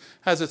truth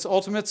has its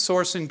ultimate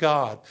source in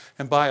God,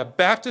 and by a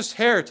Baptist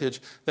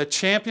heritage that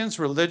champions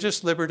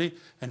religious liberty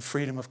and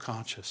freedom of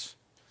conscience.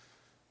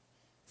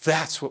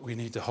 That's what we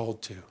need to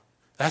hold to.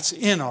 That's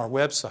in our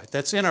website.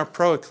 That's in our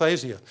Pro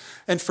Ecclesia.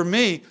 And for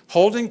me,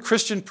 holding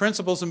Christian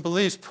principles and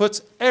beliefs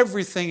puts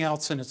everything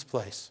else in its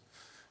place.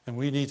 And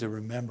we need to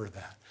remember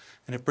that.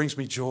 And it brings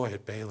me joy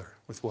at Baylor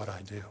with what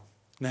I do.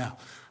 Now,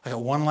 I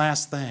got one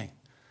last thing.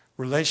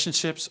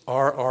 Relationships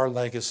are our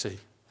legacy.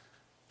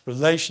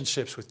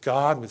 Relationships with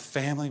God, with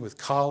family, with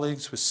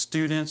colleagues, with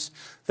students.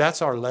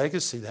 That's our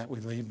legacy that we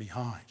leave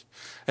behind.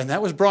 And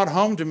that was brought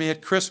home to me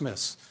at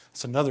Christmas.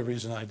 That's another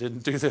reason I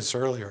didn't do this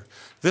earlier.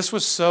 This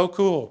was so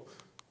cool.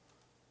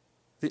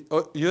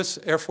 The U.S.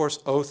 Air Force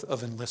Oath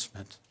of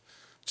Enlistment.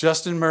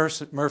 Justin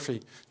Murphy,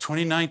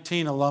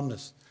 2019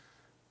 alumnus.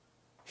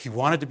 He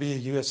wanted to be a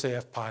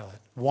USAF pilot.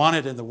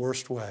 Wanted in the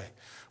worst way.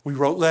 We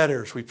wrote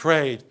letters, we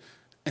prayed,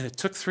 and it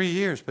took 3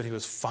 years, but he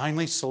was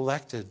finally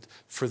selected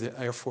for the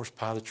Air Force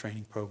pilot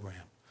training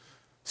program.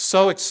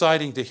 So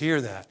exciting to hear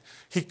that.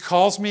 He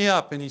calls me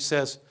up and he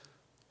says,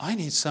 I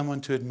need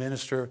someone to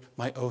administer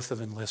my oath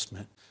of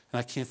enlistment. And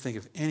I can't think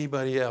of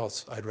anybody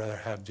else I'd rather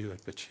have do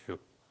it but you.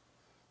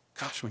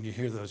 Gosh, when you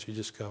hear those, you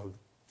just go,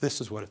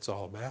 this is what it's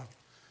all about.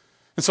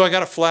 And so I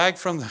got a flag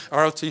from the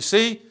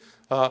ROTC,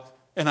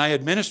 and I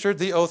administered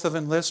the oath of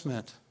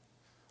enlistment.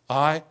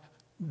 I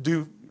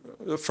do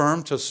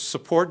affirm to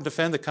support and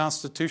defend the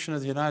Constitution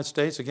of the United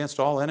States against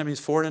all enemies,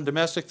 foreign and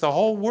domestic, the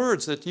whole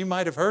words that you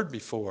might have heard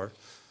before.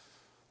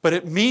 But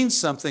it means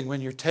something when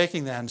you're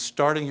taking that and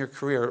starting your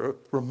career. It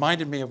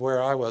reminded me of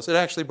where I was. It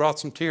actually brought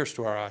some tears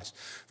to our eyes.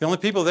 The only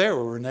people there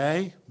were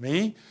Renee,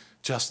 me,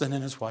 Justin,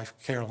 and his wife,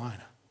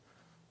 Carolina.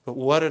 But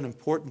what an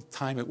important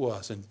time it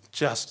was. And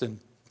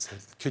Justin said,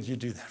 could you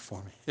do that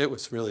for me? It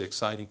was really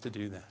exciting to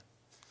do that.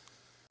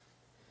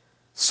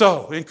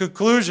 So, in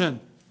conclusion,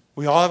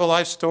 we all have a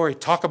life story.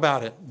 Talk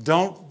about it.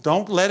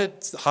 Don't let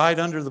it hide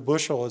under the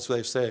bushel, as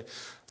they say.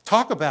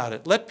 Talk about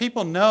it. Let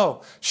people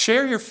know.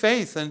 Share your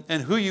faith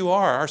and who you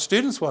are. Our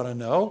students want to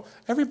know.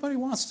 Everybody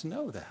wants to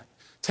know that.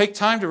 Take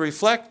time to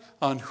reflect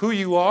on who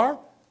you are.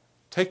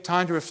 Take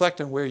time to reflect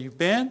on where you've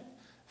been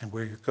and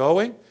where you're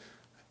going.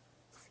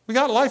 We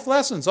got life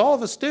lessons. All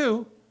of us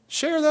do.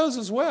 Share those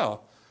as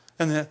well.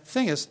 And the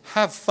thing is,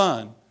 have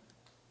fun,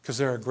 because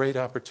there are great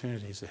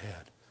opportunities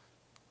ahead.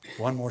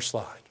 One more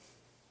slide.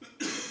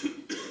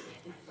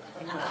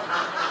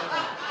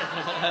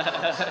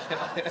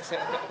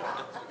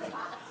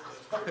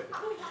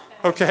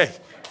 Okay,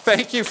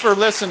 thank you for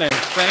listening.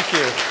 Thank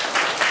you.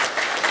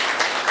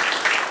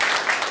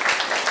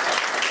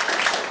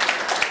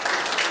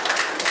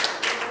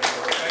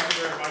 Thank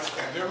you very much,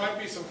 Ken. There might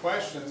be some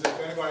questions. If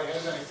anybody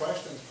has any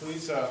questions,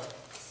 please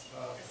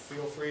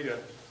feel free to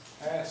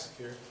ask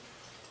here.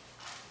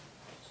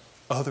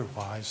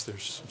 Otherwise,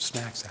 there's some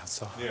snacks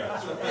outside. Yeah.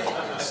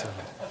 So,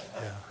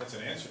 yeah. That's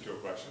an answer to a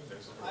question.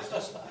 I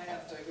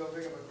have to go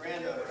pick up a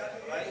granddaughter.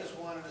 I just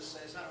wanted to say,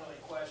 it's not really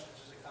a question,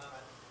 it's just a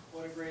comment.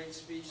 What a great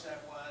speech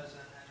that was,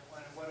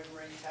 and what a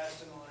great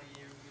testimony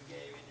you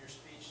gave in your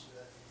speech to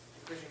the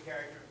Christian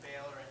character of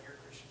Baylor and your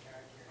Christian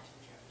character you're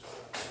teaching. I just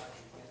want to applaud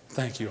you again.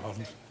 Thank you,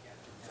 Alden.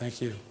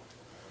 Thank you.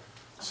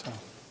 So,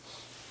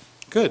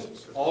 good.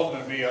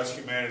 Alden and me, us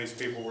humanities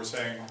people, were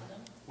saying,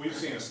 we've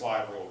seen a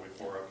slide rule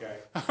before, okay?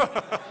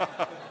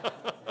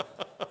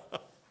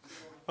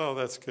 Oh,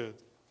 that's good.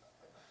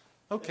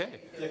 Okay.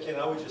 Yeah, Ken,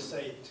 I would just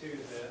say, too,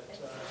 that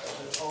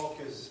the talk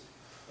has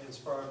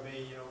inspired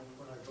me,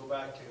 when I go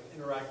back and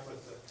interact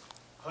with the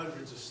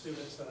hundreds of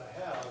students that I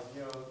have,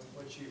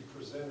 what you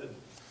presented,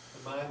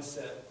 the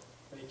mindset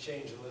may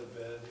change a little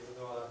bit, even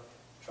though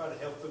I try to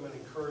help them and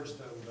encourage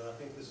them, but I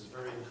think this is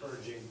very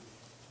encouraging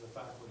to the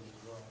faculty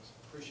as well. So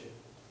I appreciate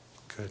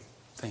it. Good.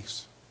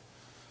 Thanks.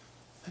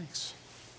 Thanks.